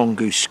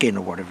 Mongoose Skin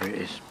or whatever it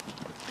is.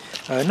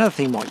 Another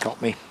thing might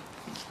got me.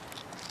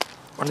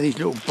 One of these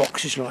little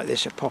boxes like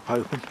this that pop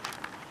open.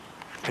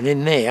 And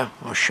in there,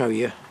 I'll show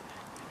you,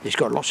 it's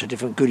got lots of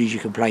different goodies you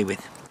can play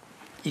with.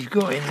 You've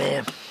got in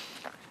there,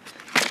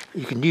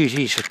 you can use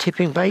these for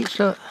tipping baits,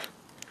 look.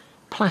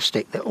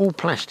 Plastic, they're all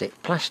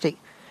plastic. Plastic,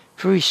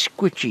 very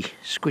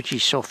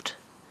squidgy, soft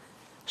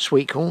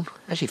sweet corn.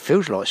 Actually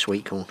feels like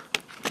sweet corn.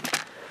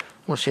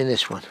 What's in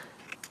this one?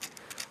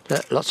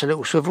 Look, lots of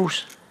little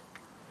swivels,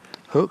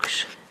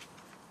 hooks.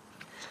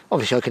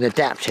 Obviously I can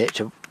adapt it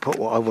to put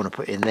what I want to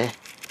put in there.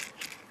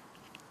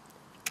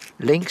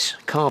 Links,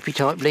 carpy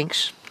type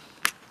links.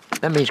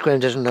 That means Graeme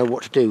doesn't know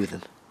what to do with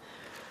them.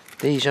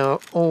 These are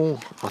all,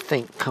 I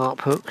think,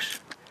 carp hooks.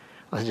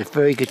 I think there's a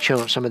very good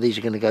chance some of these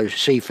are going to go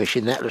sea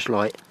fishing. That looks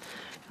like.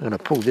 I'm going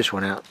to pull this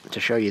one out to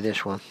show you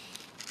this one.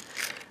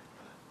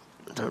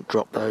 Don't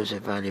drop those, they're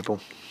valuable.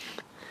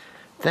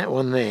 That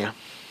one there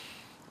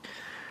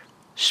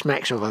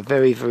smacks of a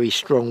very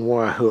strong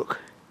wire hook.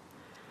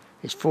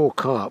 It's for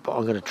carp, but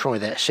I'm going to try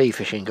that sea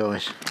fishing,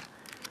 guys.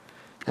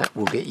 That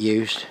will get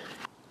used.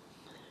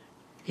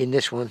 In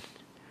this one,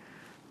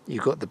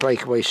 you've got the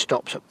breakaway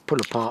stops that pull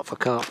apart for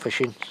carp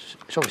fishing.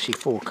 It's obviously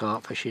for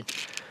carp fishing.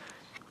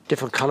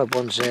 Different coloured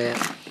ones there.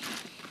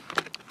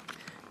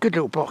 Good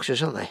little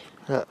boxes, aren't they?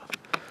 Look.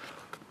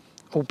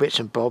 All bits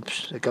and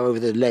bobs. They go over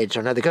the leads.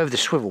 I know they go over the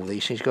swivel.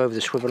 These things go over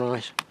the swivel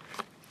eyes.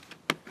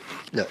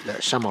 Look,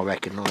 some I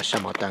recognise,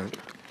 some I don't.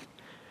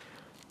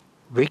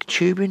 Rig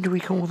tubing, do we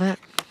call that?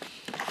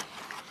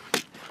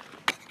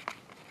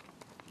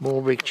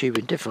 More rig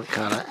tubing, different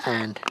colour,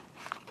 and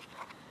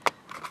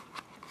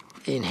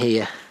in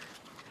here,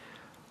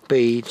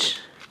 beads.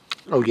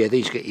 Oh yeah,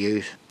 these get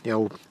used. The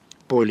old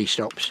boilie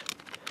stops.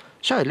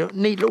 So, look,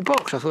 neat little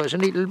box. I thought it was a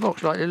neat little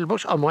box, like a little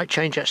box. I might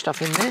change that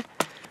stuff in there.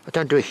 I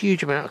don't do a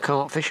huge amount of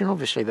carp fishing,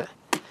 obviously, but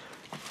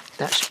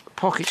that's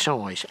pocket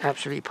size,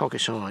 absolutely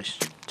pocket size.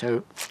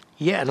 So,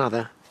 yet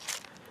another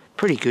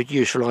pretty good,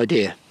 useful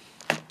idea.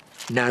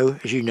 No,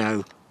 as you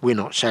know, we're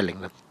not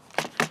selling them.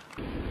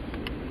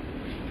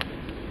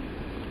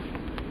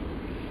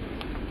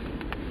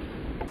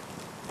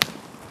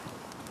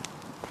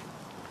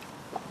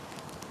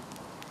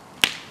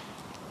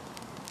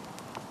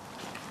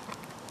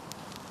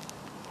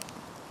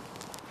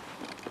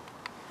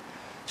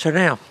 So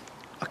now,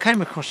 I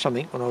came across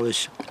something when I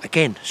was,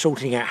 again,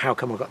 sorting out how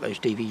come I got those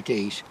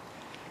DVDs.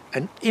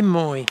 And in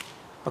my,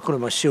 I call it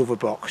my silver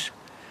box,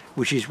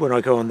 which is when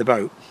I go on the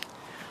boat,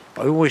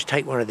 I always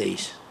take one of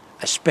these.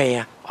 A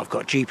spare, I've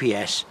got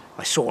GPS,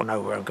 I sort of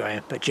know where I'm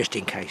going, but just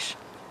in case.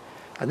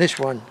 And this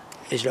one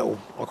is little,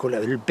 I call it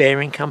a little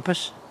bearing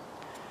compass.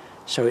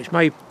 So it's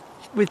made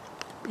with,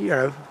 you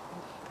know,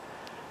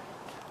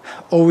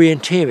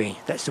 orienteering,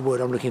 that's the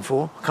word I'm looking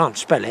for. I can't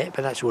spell it,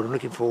 but that's what I'm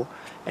looking for.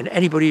 And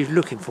anybody who's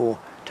looking for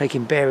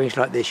taking bearings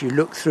like this, you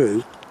look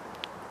through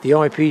the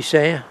eyepiece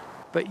there,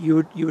 but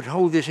you would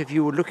hold this if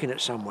you were looking at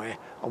somewhere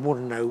and want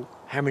to know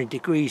how many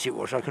degrees it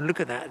was. I can look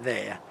at that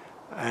there,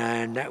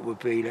 and that would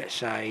be, let's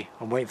say,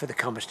 I'm waiting for the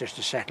compass just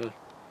to settle.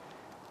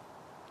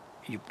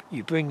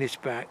 You bring this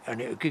back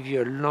and it will give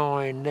you a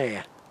line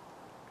there.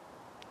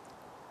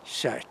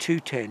 So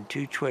 210,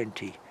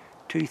 220,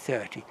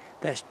 230.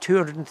 That's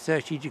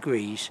 230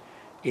 degrees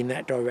in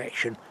that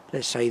direction.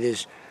 Let's say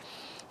there's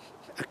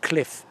a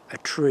cliff, a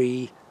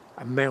tree,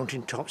 a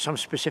mountain top, some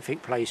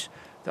specific place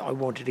that I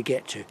wanted to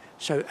get to.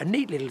 So a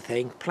neat little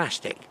thing,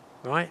 plastic,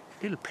 right?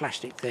 Little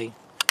plastic thing.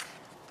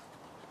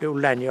 Little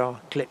lanyard,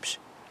 clips.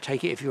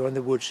 Take it if you're in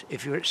the woods,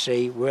 if you're at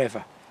sea,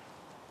 wherever.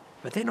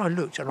 But then I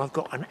looked and I've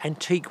got an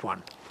antique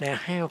one. Now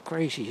how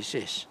crazy is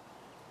this?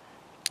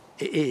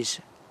 It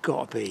is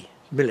got to be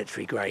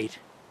military grade.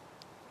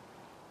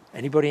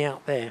 Anybody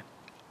out there,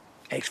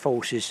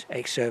 ex-forces,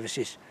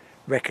 ex-services,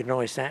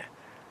 recognise that?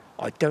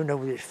 I don't know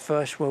whether it's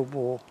First World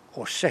War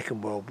or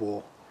Second World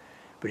War,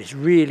 but it's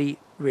really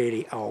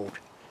old.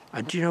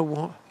 And do you know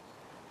what?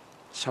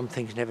 Some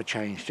things never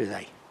change, do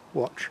they?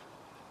 Watch.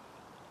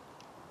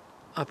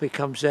 Up it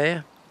comes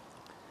there.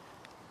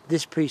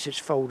 This piece that's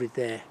folded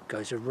there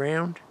goes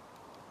around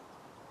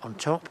on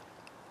top.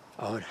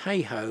 Oh, and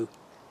hey ho,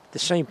 The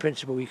same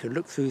principle, you can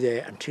look through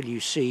there until you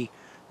see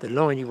the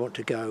line you want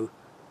to go.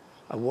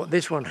 And what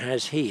this one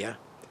has here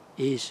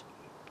is,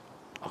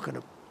 I'm going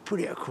to put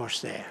it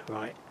across there,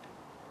 right?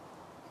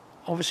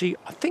 Obviously,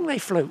 I think they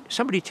float,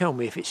 somebody tell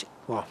me if it's,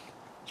 well,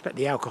 I expect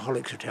the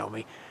alcoholics will tell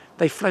me,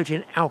 they float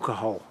in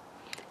alcohol.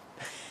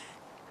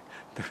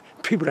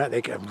 People out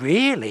there go,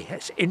 really?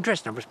 That's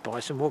interesting, I must buy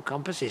some more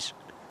compasses.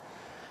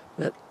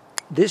 But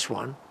this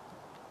one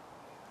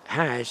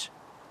has,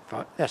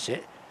 that's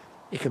it,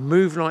 it can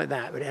move like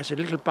that, but it has a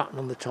little button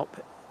on the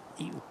top.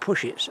 You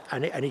push it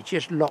and it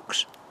just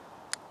locks.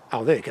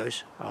 Oh, there it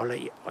goes. I'll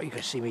let you, oh, you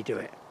can see me do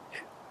it.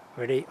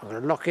 Ready? I'm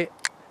going to lock it.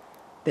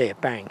 There,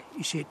 bang.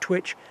 You see it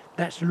twitch?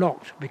 That's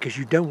locked because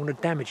you don't want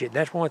to damage it.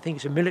 That's why I think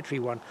it's a military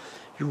one.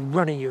 You're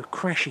running, you're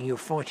crashing, you're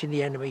fighting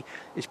the enemy.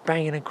 It's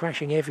banging and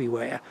crashing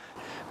everywhere.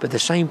 But the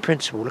same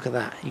principle, look at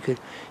that.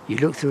 You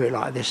look through it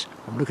like this.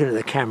 I'm looking at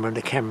the camera, and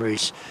the camera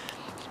is,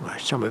 well,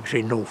 somewhere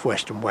between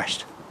northwest and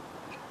west.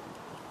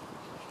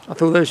 I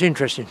thought that was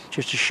interesting,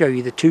 just to show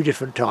you the two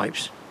different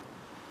types.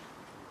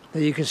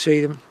 There you can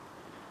see them.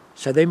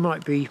 So they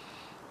might be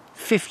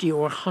 50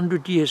 or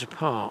 100 years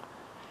apart,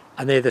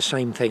 and they're the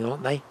same thing,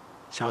 aren't they?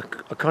 So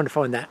I kind of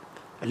find that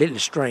a little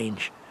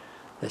strange,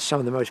 that some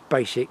of the most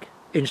basic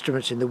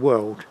instruments in the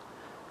world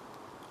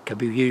can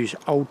be used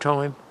old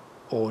time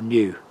or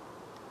new.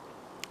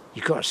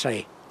 You've got to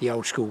say the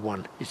old school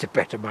one is the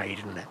better made,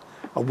 isn't it?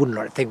 I wouldn't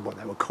like to think what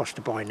that would cost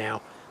to buy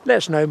now. Let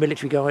us know,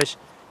 military guys.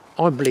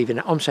 I'm believing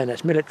that. I'm saying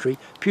that's military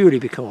purely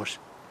because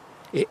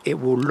it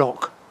will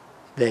lock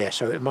there,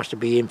 so it must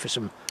be in for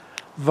some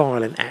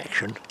violent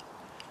action,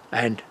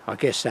 and I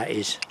guess that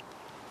is,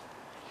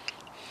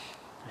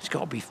 it's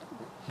got to be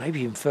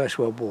maybe even First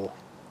World War.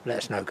 Let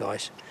us know,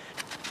 guys.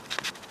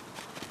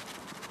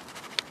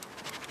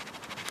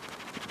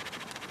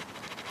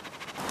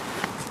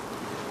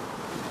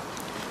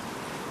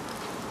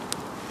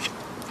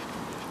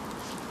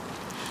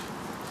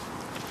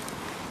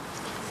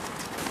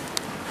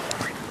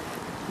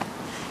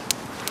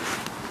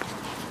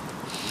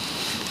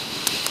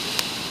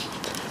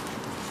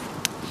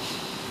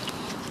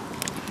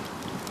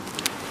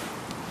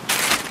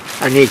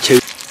 I need to.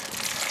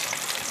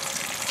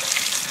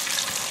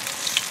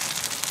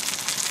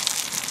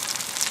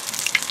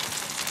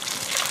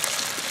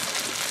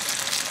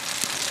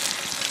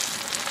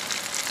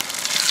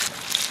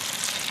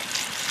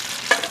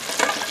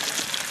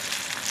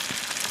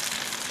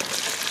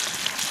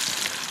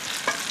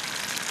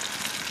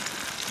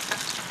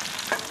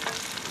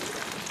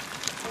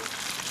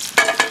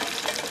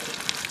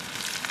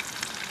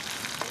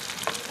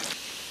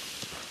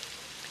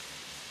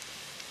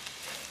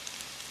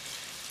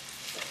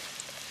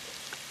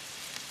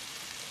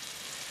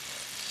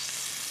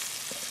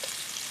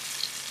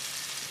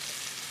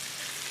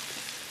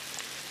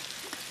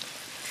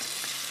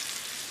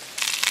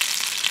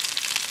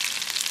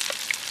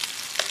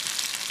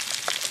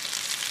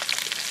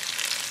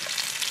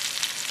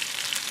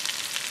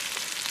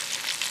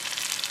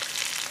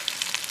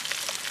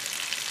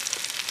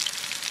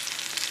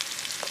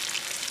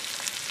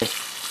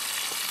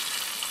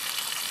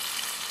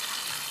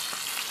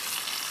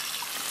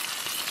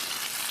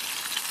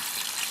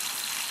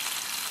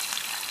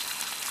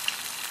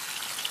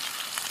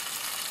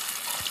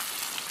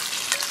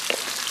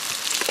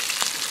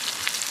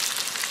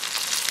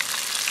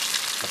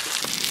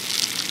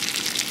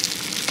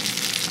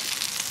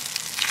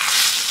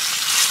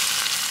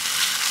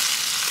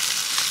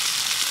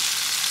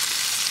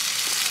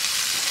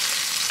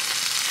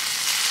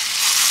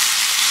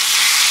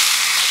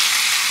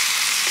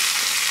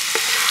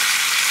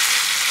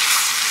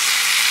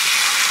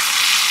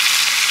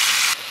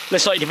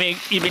 Looks like you've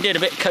been doing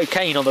a bit of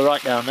cocaine on the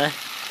right down there.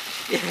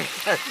 Yeah,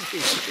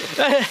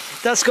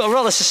 that's got a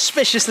rather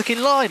suspicious looking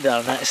line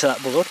down next to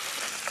that board.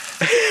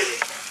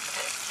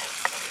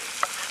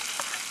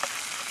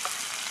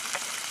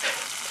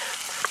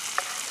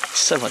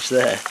 So much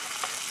there.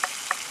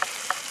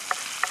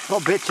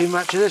 Got a bit too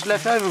much of this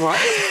left over, right?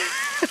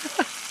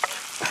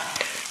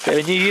 Bit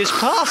of a New Year's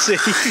party.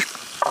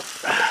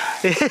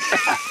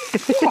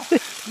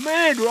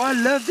 Man, do I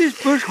love this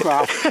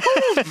bushcraft.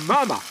 Oh,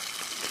 mama.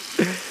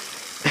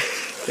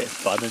 Bit of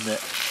fun, isn't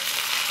it?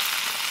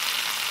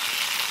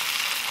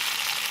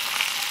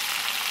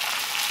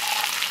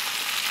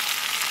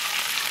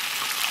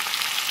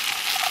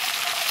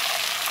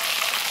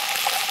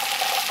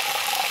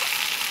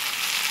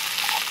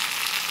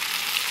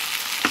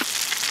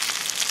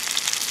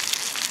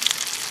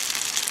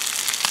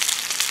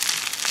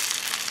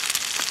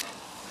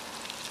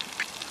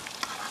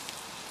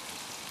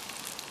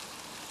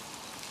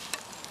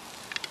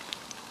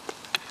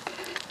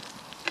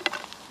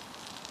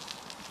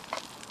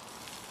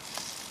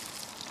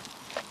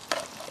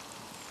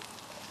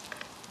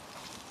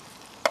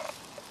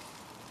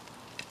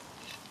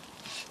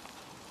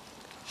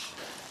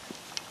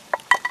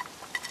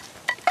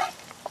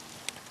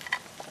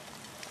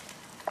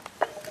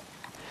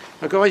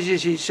 Now guys,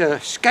 this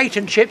is skate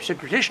and chips, a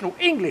traditional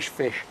English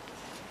fish.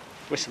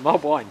 With some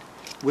mulled wine.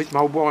 With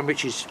mulled wine,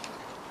 which is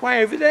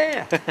way over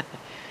there.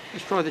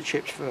 Let's try the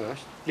chips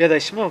first. Yeah, they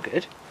smell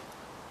good.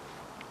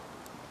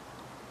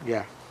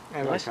 Yeah,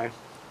 Nice. okay.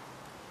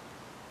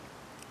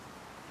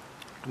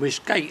 With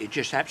skate, it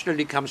just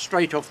absolutely comes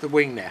straight off the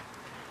wing there.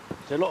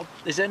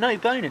 Is there no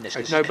bone in this?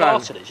 There's 'Cause no it's bone.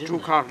 cartilage, It's all isn't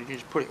it? cartilage. You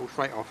just put it all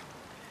straight off.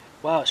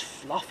 Wow, it's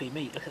fluffy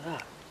meat. Look at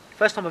that.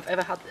 First time I've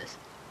ever had this.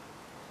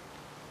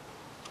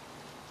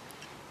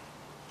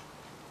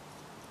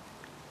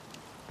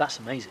 That's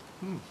amazing.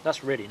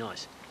 That's really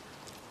nice.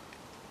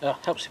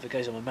 Helps if it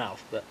goes in my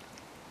mouth, but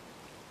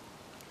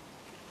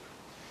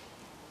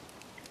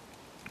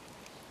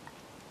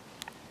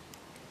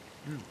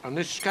And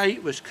this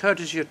skate was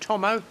courtesy of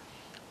Tomo.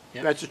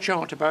 Yep. That's a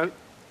charter boat.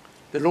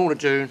 The Lorna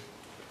Doone.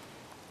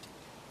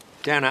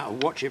 Down out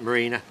of Watchet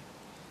Marina.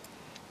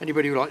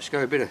 Anybody who likes to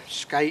go a bit of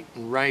skate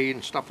and raid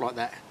and stuff like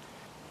that.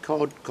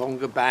 Cod,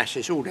 conger, bass,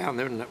 it's all down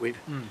there, isn't it?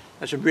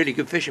 That's some really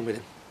good fishing with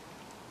him.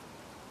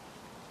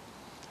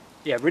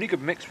 yeah, really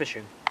good mixed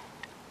fishing.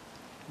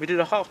 We did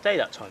a half day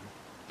that time.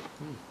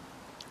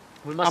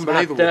 We must have had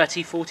Unbelievable.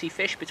 30, 40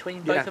 fish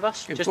between both of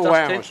us. In Just 4 us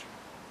hours. two.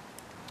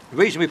 The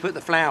reason we put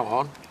the flour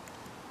on,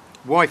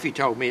 wifey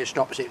told me it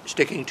stops it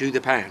sticking to the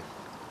pan.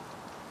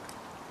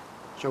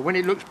 So when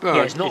it looks burnt...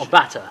 Yeah, it's not a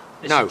batter.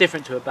 It's No.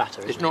 different to a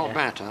batter, It's isn't not it? a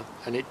batter,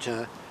 and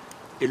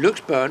it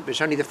looks burnt, but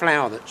it's only the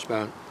flour that's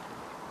burnt.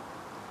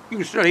 You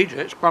can still eat it.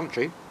 It's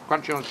crunchy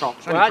on top.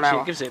 It's Well, only actually,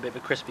 flour. it gives it a bit of a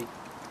crispy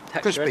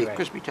texture. Anyway.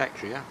 Crispy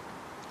texture, yeah.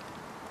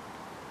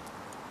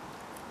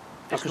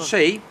 I It's can not-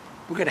 see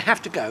we're going to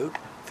have to go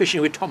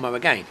fishing with Tomo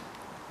again.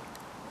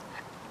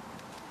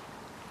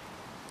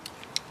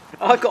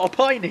 I got a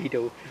pine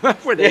needle. Well,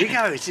 there you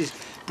go. This is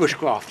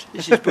bushcraft.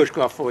 This is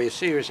bushcraft for you,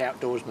 serious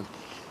outdoorsman.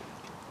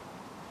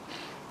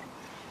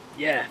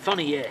 Yeah,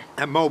 funny, yeah.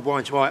 And mulled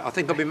wine's white. I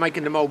think I've been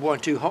making the mulled wine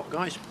too hot,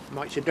 guys.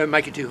 Mike said don't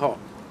make it too hot.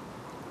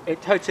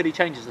 It totally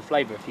changes the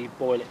flavour if you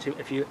boil it too.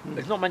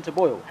 It's not meant to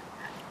boil.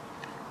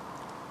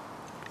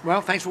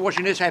 Well, thanks for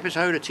watching this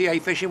episode of TA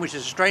Fishing, which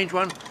is a strange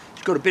one.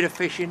 It's got a bit of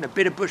fishing, a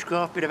bit of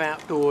bushcraft, a bit of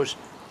outdoors,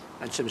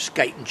 and some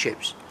skate and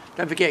chips.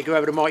 Don't forget to go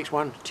over to Mike's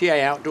one,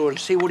 TA.Outdoors, and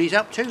see what he's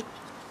up to.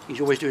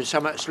 He's always doing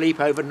summer sleep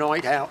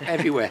overnight out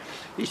everywhere.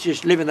 He's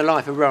just living the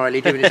life of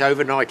Riley, doing his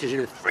overnighters in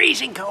the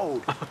freezing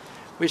cold.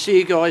 We'll see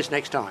you guys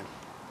next time.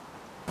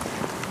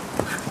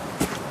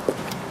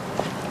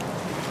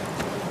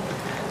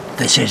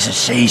 This is the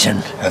season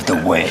of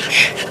the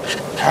witch.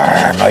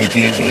 Ah, my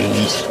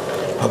beauties.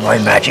 Put my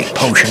magic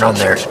potion on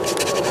there.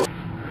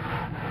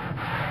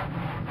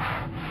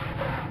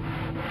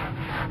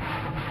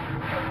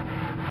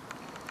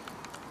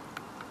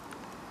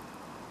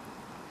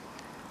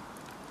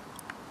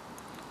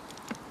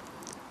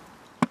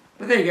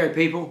 But there you go,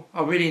 people.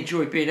 I really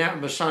enjoyed being out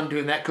with my son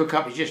doing that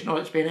cook-up. He's just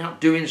nice being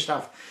out doing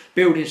stuff,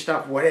 building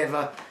stuff,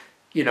 whatever.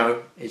 You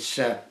know, it's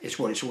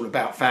what it's all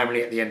about,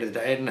 family at the end of the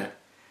day, isn't it?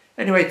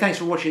 Anyway, thanks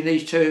for watching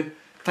these two.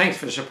 Thanks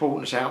for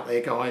supporting us out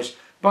there, guys.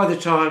 By the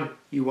time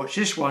you watch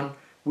this one,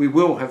 we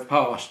will have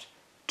passed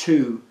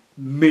 2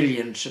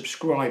 million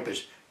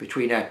subscribers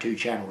between our two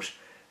channels.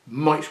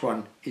 Mike's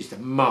one is the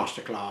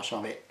masterclass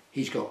of it.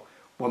 He's got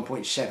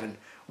 1.7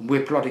 and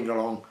we're plodding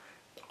along.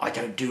 I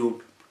don't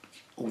do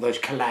all those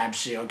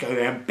collabs. I go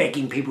around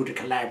begging people to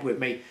collab with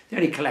me. The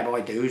only collab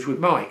I do is with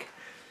Mike.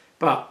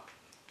 But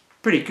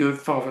pretty good,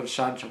 father and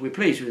son, so we're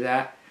pleased with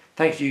that.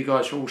 Thanks to you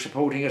guys for all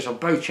supporting us on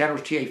both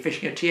channels, TA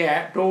Fishing and TA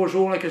Outdoors.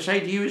 All I can say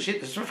to you is hit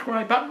the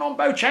subscribe button on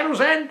both channels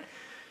and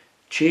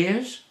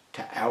cheers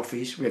to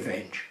Alfie's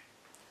Revenge.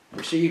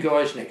 We'll see you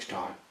guys next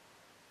time.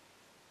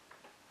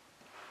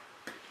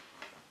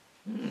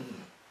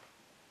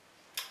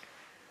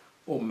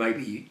 Or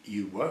maybe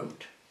you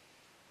won't.